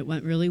interview, and it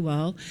went really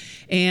well.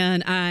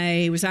 And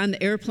I was on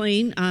the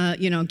airplane,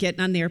 getting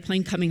on the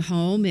airplane coming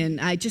home,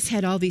 and I just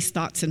had all these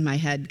thoughts in my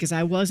head because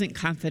I wasn't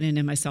confident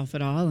in myself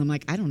at all. I'm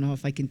like, I don't know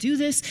if I can do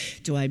this.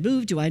 Do I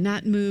move? Do I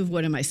not move?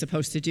 What am I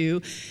supposed to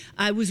do?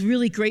 I was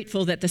really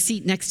grateful that the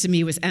seat next to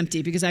me was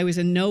empty because I was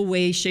in no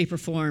way, shape, or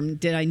form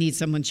did I need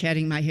someone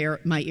chatting my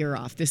ear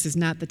off. This is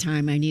not the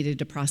time I needed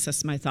to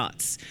process my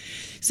thoughts.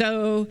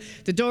 So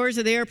the doors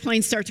of the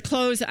airplane start to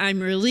close. I'm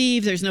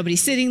relieved. There's nobody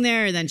sitting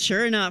there. And then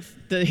sure enough,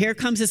 here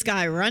comes this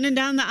guy running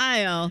down the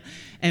aisle.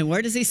 And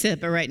where does he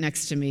sit? But right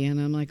next to me. And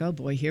I'm like, oh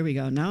boy, here we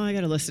go. Now I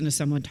got to listen to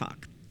someone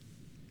talk.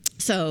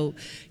 So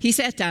he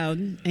sat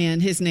down,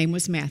 and his name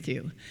was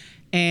Matthew.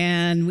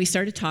 And we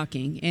started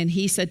talking. And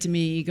he said to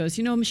me, he goes,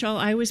 Michelle,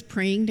 I was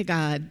praying to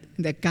God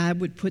that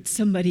God would put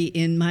somebody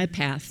in my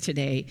path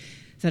today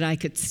that I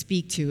could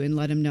speak to and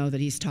let him know that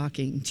he's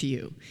talking to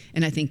you.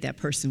 And I think that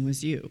person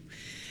was you.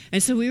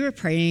 And so we were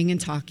praying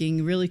and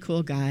talking, really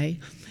cool guy.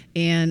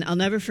 And I'll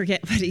never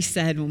forget what he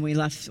said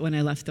when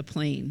I left the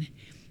plane.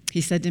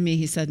 He said to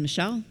me,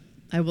 Michelle,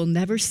 I will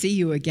never see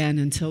you again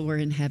until we're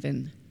in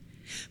heaven.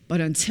 But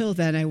until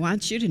then, I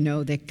want you to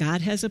know that God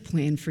has a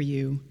plan for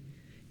you.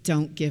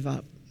 Don't give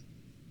up.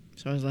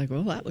 So I was like,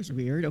 well, that was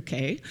weird.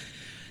 Okay.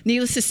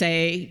 Needless to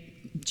say,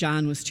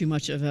 John was too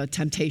much of a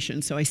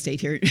temptation, so I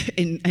stayed here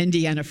in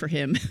Indiana for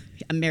him.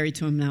 I'm married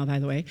to him now, by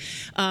the way.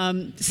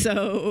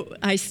 So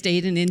I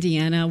stayed in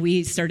Indiana.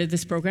 We started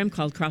this program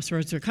called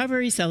Crossroads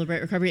Recovery,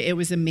 Celebrate Recovery. It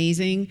was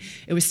amazing.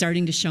 It was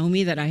starting to show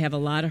me that I have a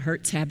lot of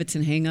hurts, habits,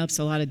 and hang-ups,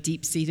 a lot of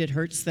deep-seated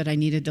hurts that I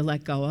needed to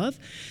let go of.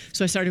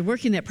 So I started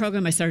working that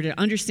program. I started to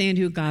understand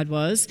who God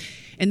was.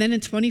 And then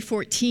in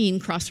 2014,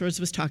 Crossroads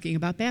was talking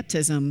about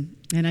baptism.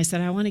 And I said,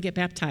 I want to get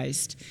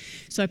baptized.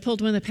 So I pulled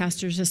one of the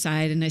pastors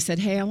aside and I said,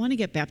 hey, I want to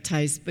get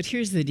baptized, but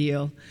here's the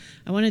deal.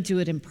 I want to do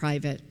it in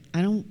private.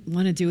 I don't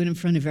want to do it in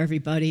front of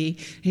everybody.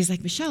 And he's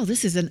like, Michelle,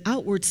 this is an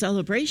outward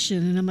celebration.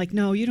 And I'm like,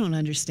 no, you don't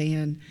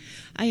understand.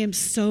 I am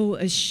so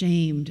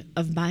ashamed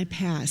of my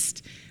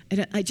past.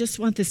 And I just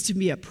want this to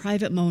be a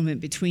private moment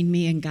between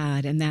me and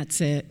God, and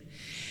that's it.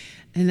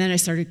 And then I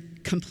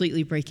started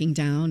completely breaking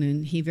down,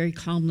 and he very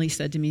calmly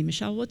said to me,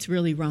 Michelle, what's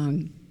really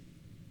wrong?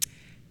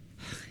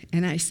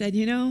 And I said,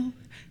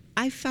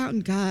 I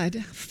found God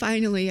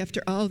finally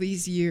after all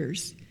these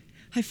years.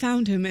 I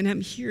found him, and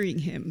I'm hearing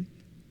him.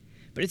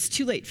 But it's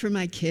too late for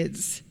my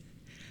kids.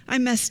 I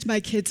messed my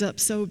kids up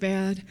so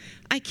bad.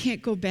 I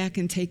can't go back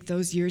and take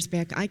those years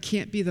back. I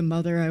can't be the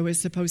mother I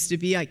was supposed to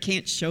be. I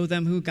can't show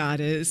them who God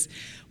is.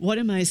 What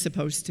am I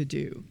supposed to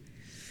do?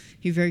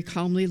 He very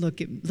calmly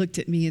looked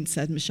at me and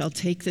said, Michelle,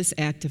 take this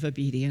act of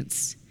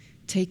obedience.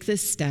 Take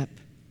this step.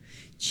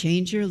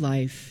 Change your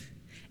life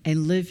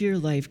and live your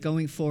life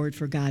going forward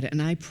for God.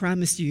 And I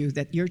promise you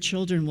that your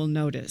children will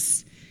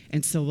notice,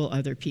 and so will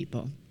other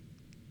people.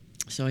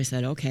 So I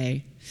said,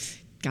 okay.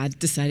 God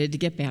decided to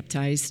get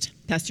baptized.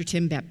 Pastor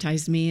Tim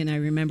baptized me, and I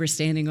remember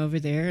standing over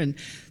there, and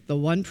the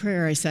one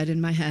prayer I said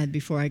in my head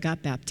before I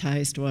got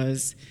baptized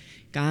was,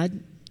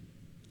 God,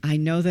 I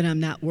know that I'm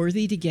not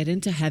worthy to get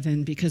into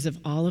heaven because of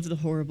all of the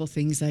horrible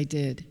things I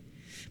did.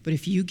 But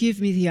if you give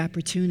me the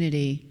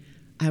opportunity,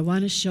 I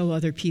want to show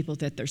other people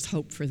that there's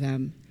hope for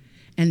them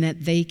and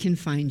that they can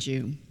find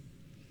you.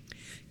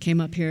 Came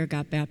up here,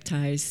 got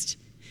baptized.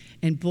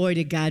 And boy,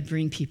 did God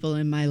bring people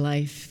in my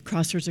life.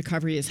 Crossroads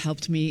Recovery has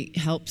helped me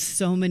help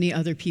so many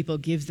other people,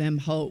 give them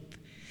hope.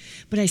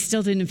 But I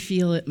still didn't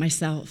feel it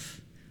myself.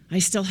 I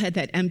still had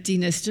that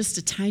emptiness, just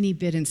a tiny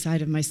bit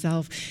inside of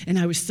myself. And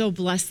I was so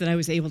blessed that I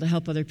was able to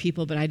help other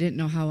people, but I didn't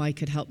know how I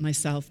could help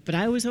myself. But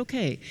I was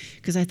okay,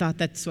 because I thought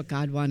that's what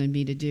God wanted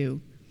me to do.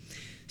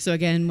 So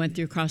again, went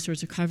through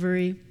Crossroads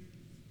Recovery.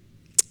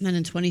 Then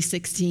in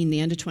 2016, the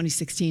end of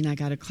 2016, I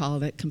got a call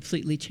that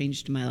completely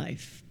changed my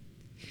life.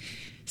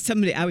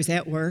 I was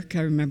at work,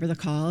 I remember the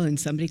call, and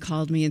somebody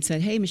called me and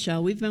said, hey,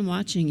 Michelle, we've been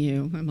watching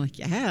you. I'm like,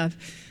 you have?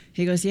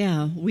 He goes,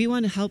 yeah, we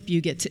want to help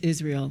you get to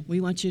Israel. We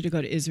want you to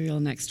go to Israel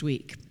next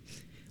week.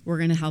 We're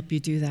going to help you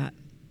do that.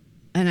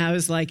 And I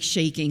was like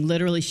shaking,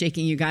 literally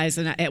shaking, you guys.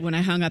 And when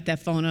I hung up that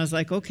phone, I was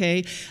like,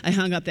 okay. I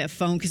hung up that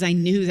phone because I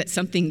knew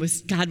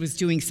that God was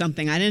doing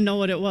something. I didn't know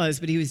what it was,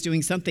 but he was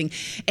doing something.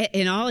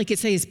 And all I could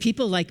say is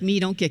people like me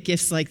don't get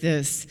gifts like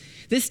this.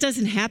 This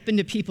doesn't happen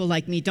to people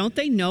like me. Don't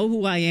they know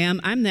who I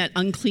am? I'm that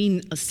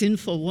unclean,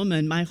 sinful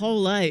woman my whole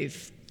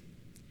life.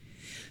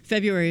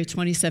 February of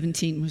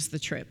 2017 was the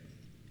trip.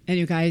 And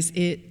you guys,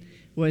 it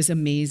was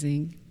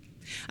amazing.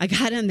 I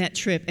got on that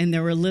trip, and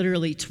there were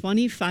literally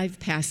 25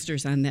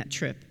 pastors on that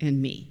trip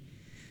and me.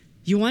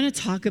 You want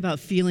to talk about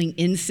feeling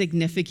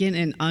insignificant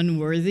and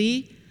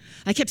unworthy?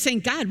 I kept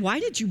saying, God, why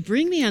did you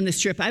bring me on this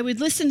trip? I would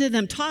listen to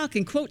them talk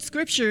and quote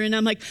scripture, and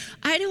I'm like,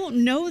 I don't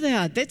know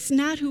that. That's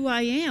not who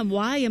I am.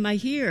 Why am I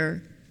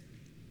here?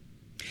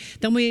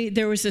 Then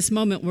there was this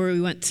moment where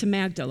we went to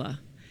Magdala,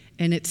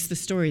 and it's the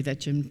story that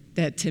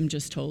Tim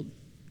just told.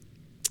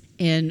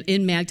 And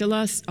in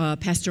Magdala,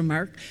 Pastor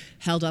Mark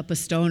held up a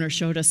stone or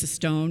showed us a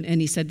stone, and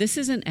he said, this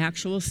is an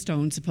actual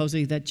stone,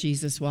 supposedly, that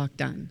Jesus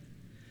walked on.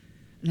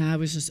 And I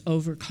was just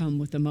overcome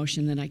with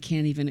emotion that I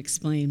can't even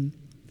explain.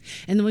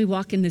 And then we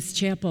walk in this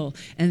chapel,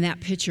 and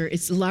that picture,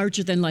 it's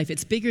larger than life.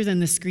 It's bigger than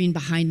the screen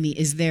behind me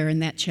is there in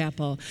that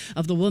chapel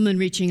of the woman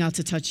reaching out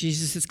to touch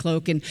Jesus'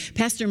 cloak. And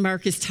Pastor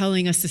Mark is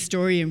telling us the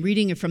story and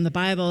reading it from the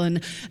Bible.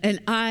 And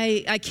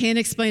I can't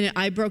explain it.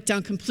 I broke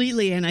down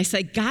completely, and I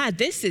said, God,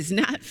 this is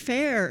not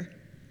fair.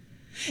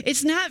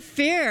 It's not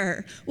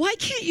fair. Why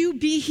can't you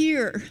be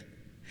here?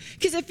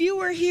 Because if you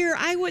were here,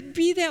 I would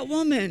be that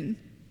woman.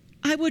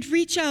 I would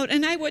reach out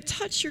and I would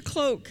touch your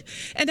cloak,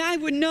 and I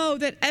would know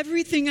that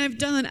everything I've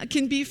done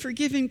can be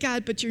forgiven,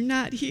 God, but you're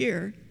not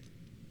here.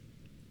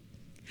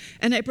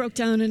 And I broke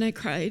down and I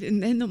cried,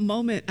 and in the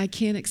moment, I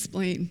can't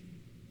explain.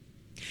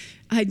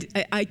 I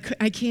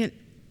can't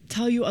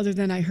tell you other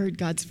than I heard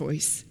God's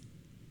voice.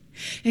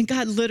 And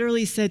God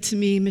literally said to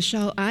me,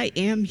 Michelle, I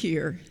am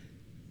here,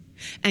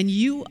 and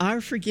you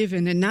are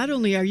forgiven. And not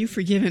only are you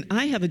forgiven,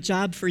 I have a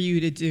job for you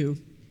to do.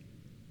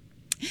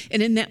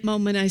 And in that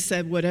moment, I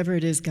said, whatever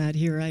it is, God,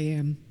 here I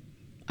am.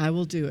 I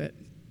will do it.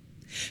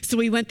 So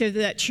we went through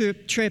that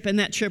trip, and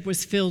that trip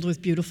was filled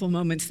with beautiful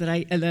moments that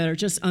are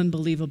just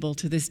unbelievable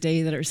to this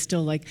day, that are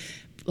still like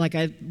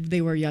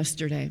they were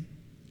yesterday.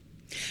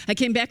 I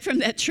came back from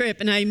that trip,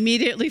 and I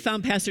immediately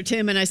found Pastor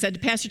Tim, and I said,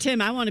 Pastor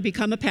Tim, I want to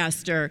become a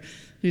pastor.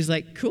 He's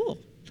like, cool.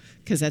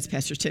 Because that's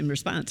Pastor Tim's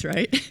response,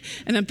 right?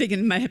 And I'm thinking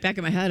in my back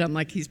of my head, I'm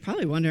like, he's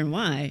probably wondering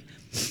why.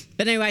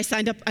 But anyway, I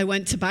signed up. I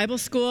went to Bible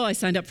school. I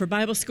signed up for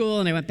Bible school,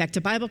 and I went back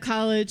to Bible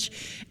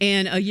college.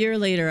 And a year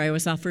later, I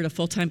was offered a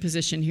full-time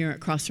position here at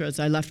Crossroads.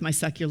 I left my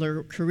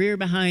secular career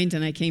behind,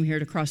 and I came here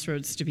to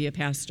Crossroads to be a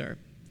pastor.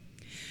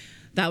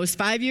 That was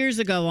 5 years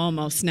ago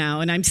almost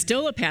now, and I'm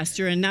still a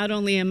pastor, and not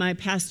only am I a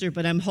pastor,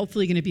 but I'm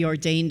hopefully going to be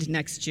ordained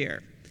next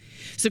year.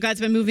 So God's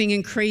been moving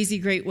in crazy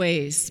great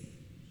ways.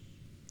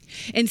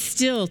 And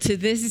still, to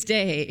this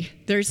day,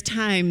 there's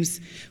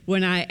times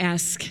when I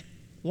ask,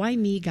 why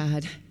me,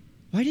 God?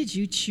 Why did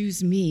you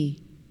choose me?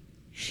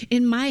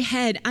 In my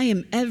head, I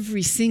am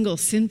every single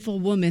sinful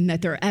woman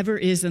that there ever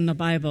is in the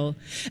Bible.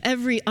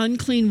 Every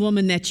unclean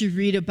woman that you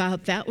read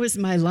about, that was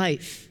my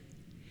life.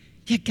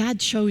 Yet God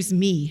chose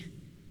me.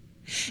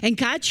 And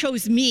God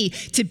chose me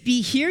to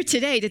be here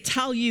today to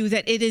tell you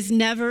that it is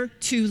never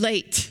too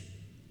late.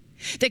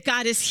 That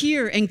God is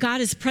here and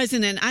God is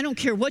present, and I don't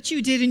care what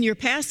you did in your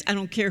past. I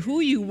don't care who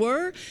you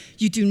were.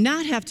 You do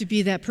not have to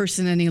be that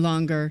person any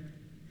longer.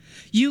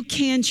 You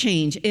can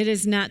change. It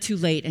is not too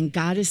late, and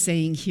God is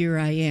saying, here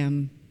I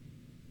am.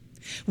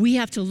 We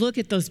have to look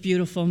at those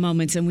beautiful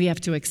moments, and we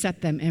have to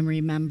accept them and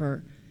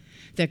remember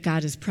that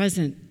God is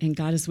present and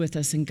God is with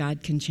us and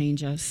God can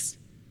change us.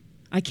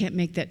 I can't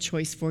make that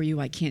choice for you.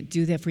 I can't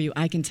do that for you.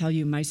 I can tell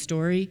you my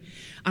story.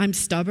 I'm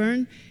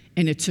stubborn,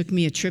 and it took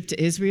me a trip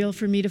to Israel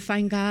for me to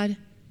find God.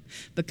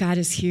 But God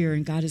is here,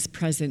 and God is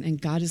present,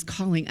 and God is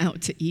calling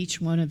out to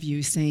each one of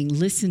you, saying,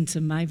 listen to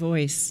my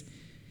voice.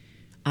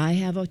 I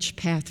have a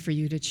path for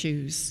you to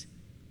choose.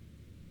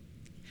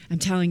 I'm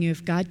telling you,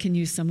 if God can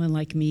use someone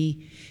like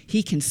me,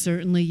 he can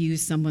certainly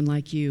use someone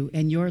like you,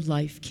 and your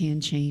life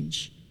can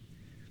change.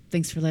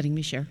 Thanks for letting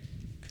me share.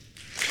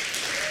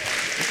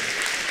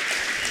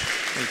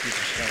 Thank you,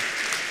 Scott.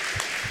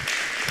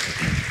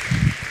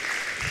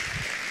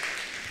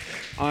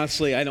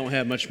 Honestly, I don't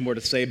have much more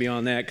to say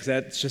beyond that, because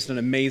that's just an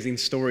amazing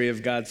story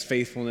of God's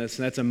faithfulness,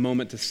 and that's a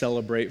moment to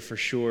celebrate for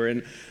sure.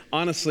 And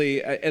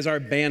honestly, as our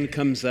band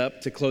comes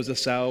up to close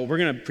us out, we're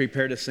going to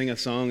prepare to sing a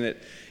song that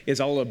is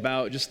all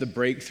about just the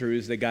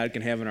breakthroughs that God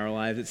can have in our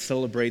lives. It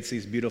celebrates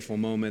these beautiful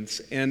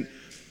moments. And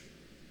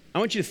I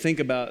want you to think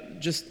about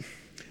just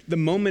the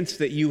moments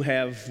that you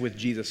have with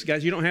Jesus.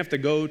 Guys, you don't have to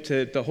go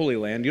to the Holy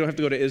Land. You don't have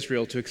to go to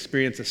Israel to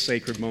experience a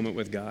sacred moment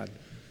with God.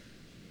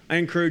 I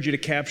encourage you to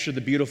capture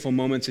the beautiful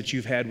moments that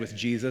you've had with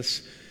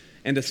Jesus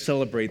and to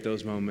celebrate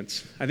those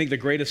moments. I think the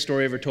greatest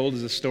story ever told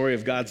is the story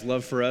of God's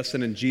love for us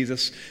and in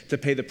Jesus to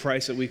pay the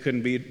price that we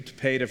couldn't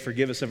pay to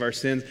forgive us of our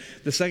sins.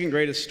 The second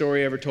greatest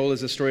story ever told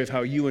is the story of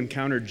how you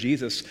encountered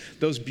Jesus,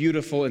 those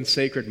beautiful and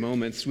sacred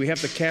moments. We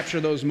have to capture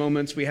those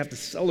moments. We have to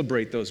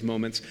celebrate those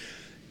moments.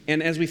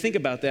 And as we think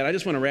about that, I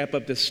just want to wrap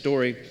up this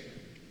story.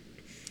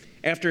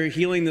 After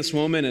healing this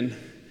woman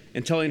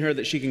and telling her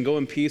that she can go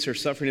in peace, her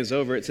suffering is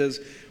over, it says,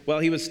 while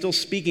he was still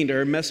speaking to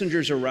her,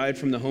 messengers arrived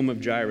from the home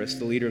of Jairus,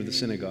 the leader of the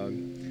synagogue.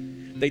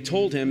 They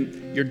told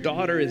him, your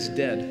daughter is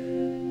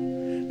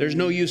dead. There's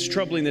no use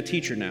troubling the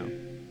teacher now.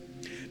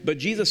 But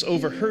Jesus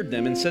overheard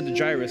them and said to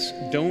Jairus,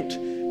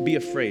 don't be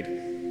afraid.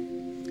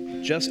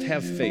 Just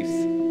have faith.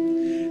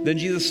 Then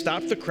Jesus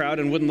stopped the crowd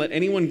and wouldn't let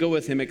anyone go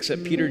with him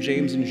except Peter,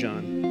 James, and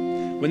John.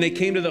 When they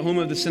came to the home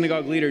of the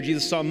synagogue leader,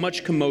 Jesus saw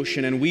much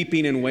commotion and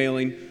weeping and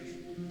wailing.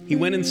 He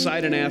went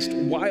inside and asked,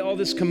 why all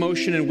this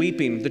commotion and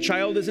weeping? The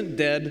child isn't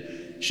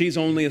dead, she's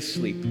only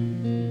asleep.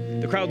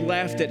 The crowd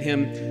laughed at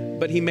him,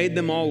 but he made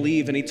them all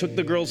leave, and he took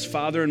the girl's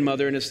father and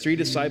mother and his 3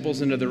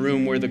 disciples into the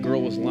room where the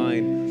girl was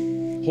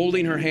lying.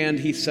 Holding her hand,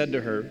 he said to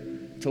her,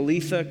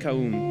 Talitha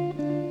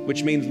Kaum,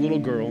 which means little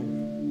girl,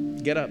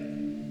 get up.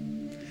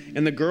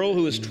 And the girl,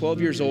 who was 12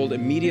 years old,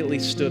 immediately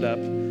stood up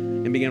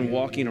and began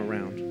walking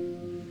around.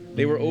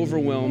 They were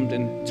overwhelmed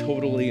and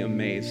totally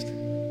amazed.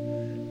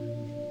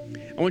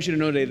 I want you to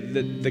know today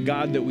that the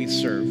God that we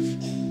serve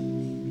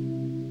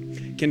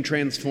can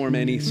transform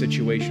any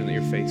situation that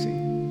you're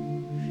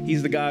facing.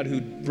 He's the God who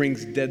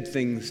brings dead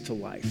things to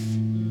life.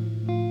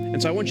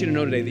 And so I want you to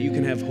know today that you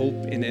can have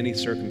hope in any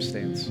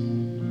circumstance.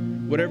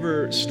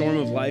 Whatever storm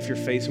of life you're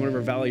facing,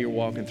 whatever valley you're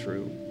walking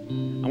through,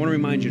 I want to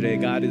remind you today,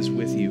 God is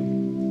with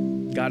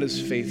you. God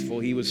is faithful.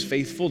 He was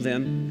faithful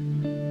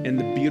then, and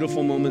the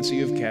beautiful moments that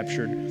you've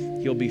captured,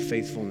 he'll be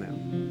faithful now.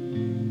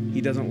 He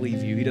doesn't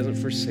leave you. He doesn't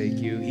forsake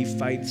you. He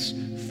fights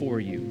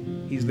for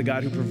you. He's the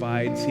God who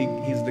provides.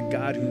 He's the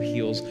God who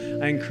heals.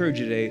 I encourage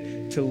you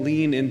today to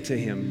lean into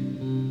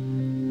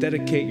him.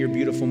 Dedicate your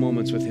beautiful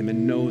moments with him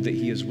and know that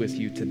he is with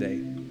you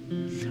today.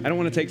 I don't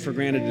want to take for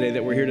granted today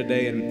that we're here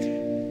today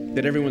and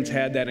that everyone's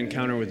had that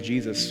encounter with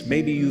Jesus.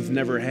 Maybe you've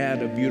never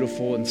had a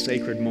beautiful and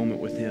sacred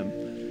moment with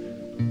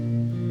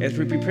him. As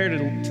we prepare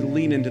to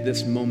lean into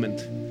this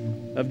moment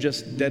of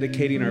just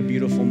dedicating our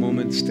beautiful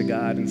moments to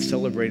God and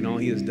celebrating all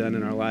he has done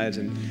in our lives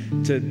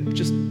and to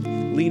just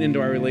lean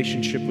into our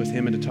relationship with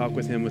him and to talk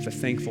with him with a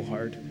thankful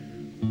heart,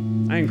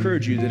 I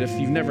encourage you that if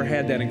you've never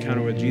had that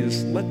encounter with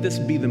Jesus, let this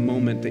be the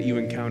moment that you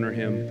encounter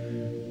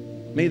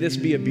him. May this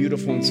be a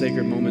beautiful and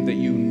sacred moment that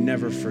you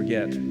never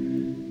forget.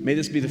 May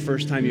this be the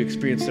first time you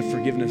experience the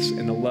forgiveness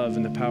and the love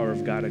and the power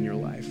of God in your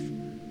life.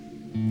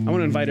 I want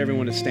to invite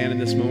everyone to stand in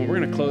this moment. We're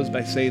going to close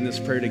by saying this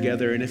prayer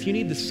together. And if you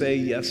need to say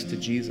yes to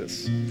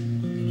Jesus,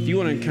 if you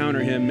want to encounter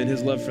him and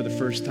his love for the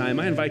first time,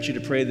 I invite you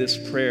to pray this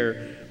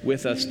prayer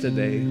with us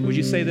today. Would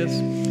you say this?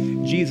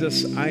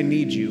 Jesus, I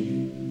need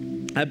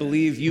you. I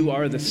believe you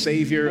are the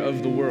Savior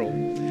of the world,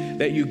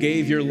 that you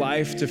gave your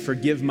life to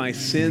forgive my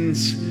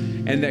sins,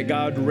 and that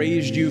God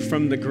raised you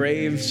from the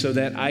grave so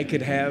that I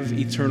could have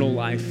eternal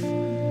life.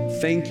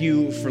 Thank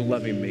you for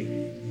loving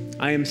me.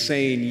 I am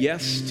saying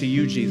yes to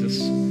you, Jesus.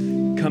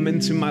 Come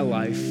into my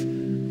life.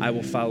 I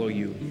will follow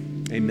you.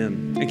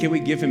 Amen. And can we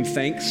give him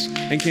thanks?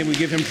 And can we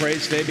give him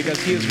praise today? Because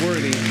he is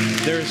worthy.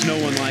 There is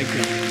no one like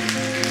him.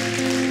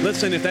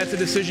 Listen, if that's a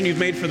decision you've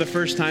made for the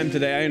first time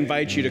today, I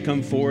invite you to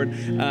come forward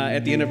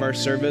at the end of our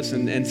service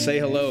and say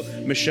hello.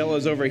 Michelle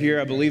is over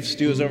here. I believe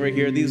Stu is over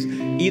here.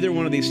 Either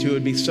one of these two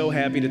would be so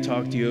happy to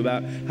talk to you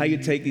about how you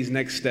take these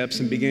next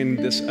steps and begin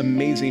this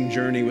amazing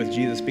journey with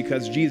Jesus,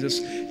 because Jesus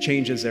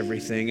changes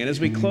everything. And as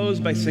we close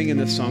by singing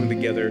this song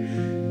together,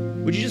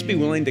 would you just be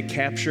willing to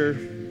capture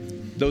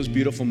those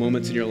beautiful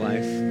moments in your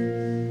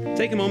life?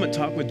 Take a moment,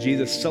 talk with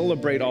Jesus,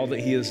 celebrate all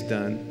that he has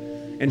done,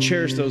 and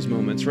cherish those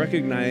moments.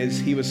 Recognize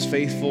he was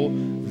faithful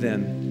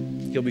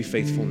then. He'll be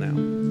faithful now.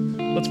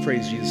 Let's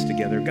praise Jesus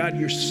together. God,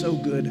 you're so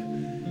good.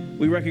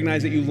 We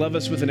recognize that you love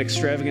us with an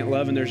extravagant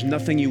love, and there's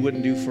nothing you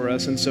wouldn't do for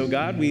us. And so,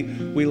 God, we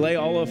lay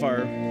all of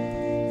our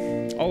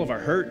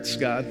hurts,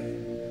 God,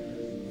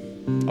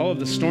 all of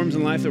the storms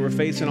in life that we're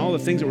facing, all the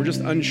things that we're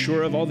just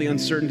unsure of, all the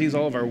uncertainties,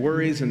 all of our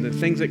worries and the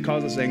things that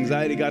cause us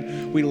anxiety, God,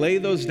 we lay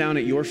those down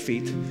at your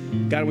feet.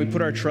 God, we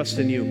put our trust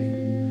in you.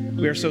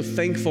 We are so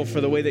thankful for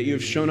the way that you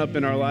have shown up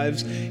in our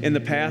lives in the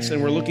past,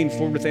 and we're looking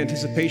forward with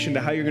anticipation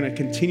to how you're going to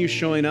continue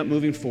showing up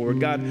moving forward.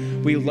 God,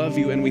 we love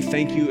you and we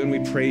thank you and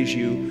we praise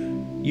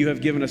you. You have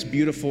given us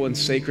beautiful and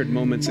sacred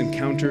moments,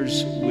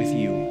 encounters with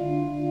you.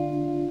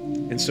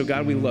 And so,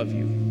 God, we love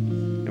you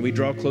and we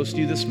draw close to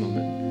you this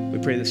moment. We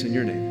pray this in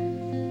your name.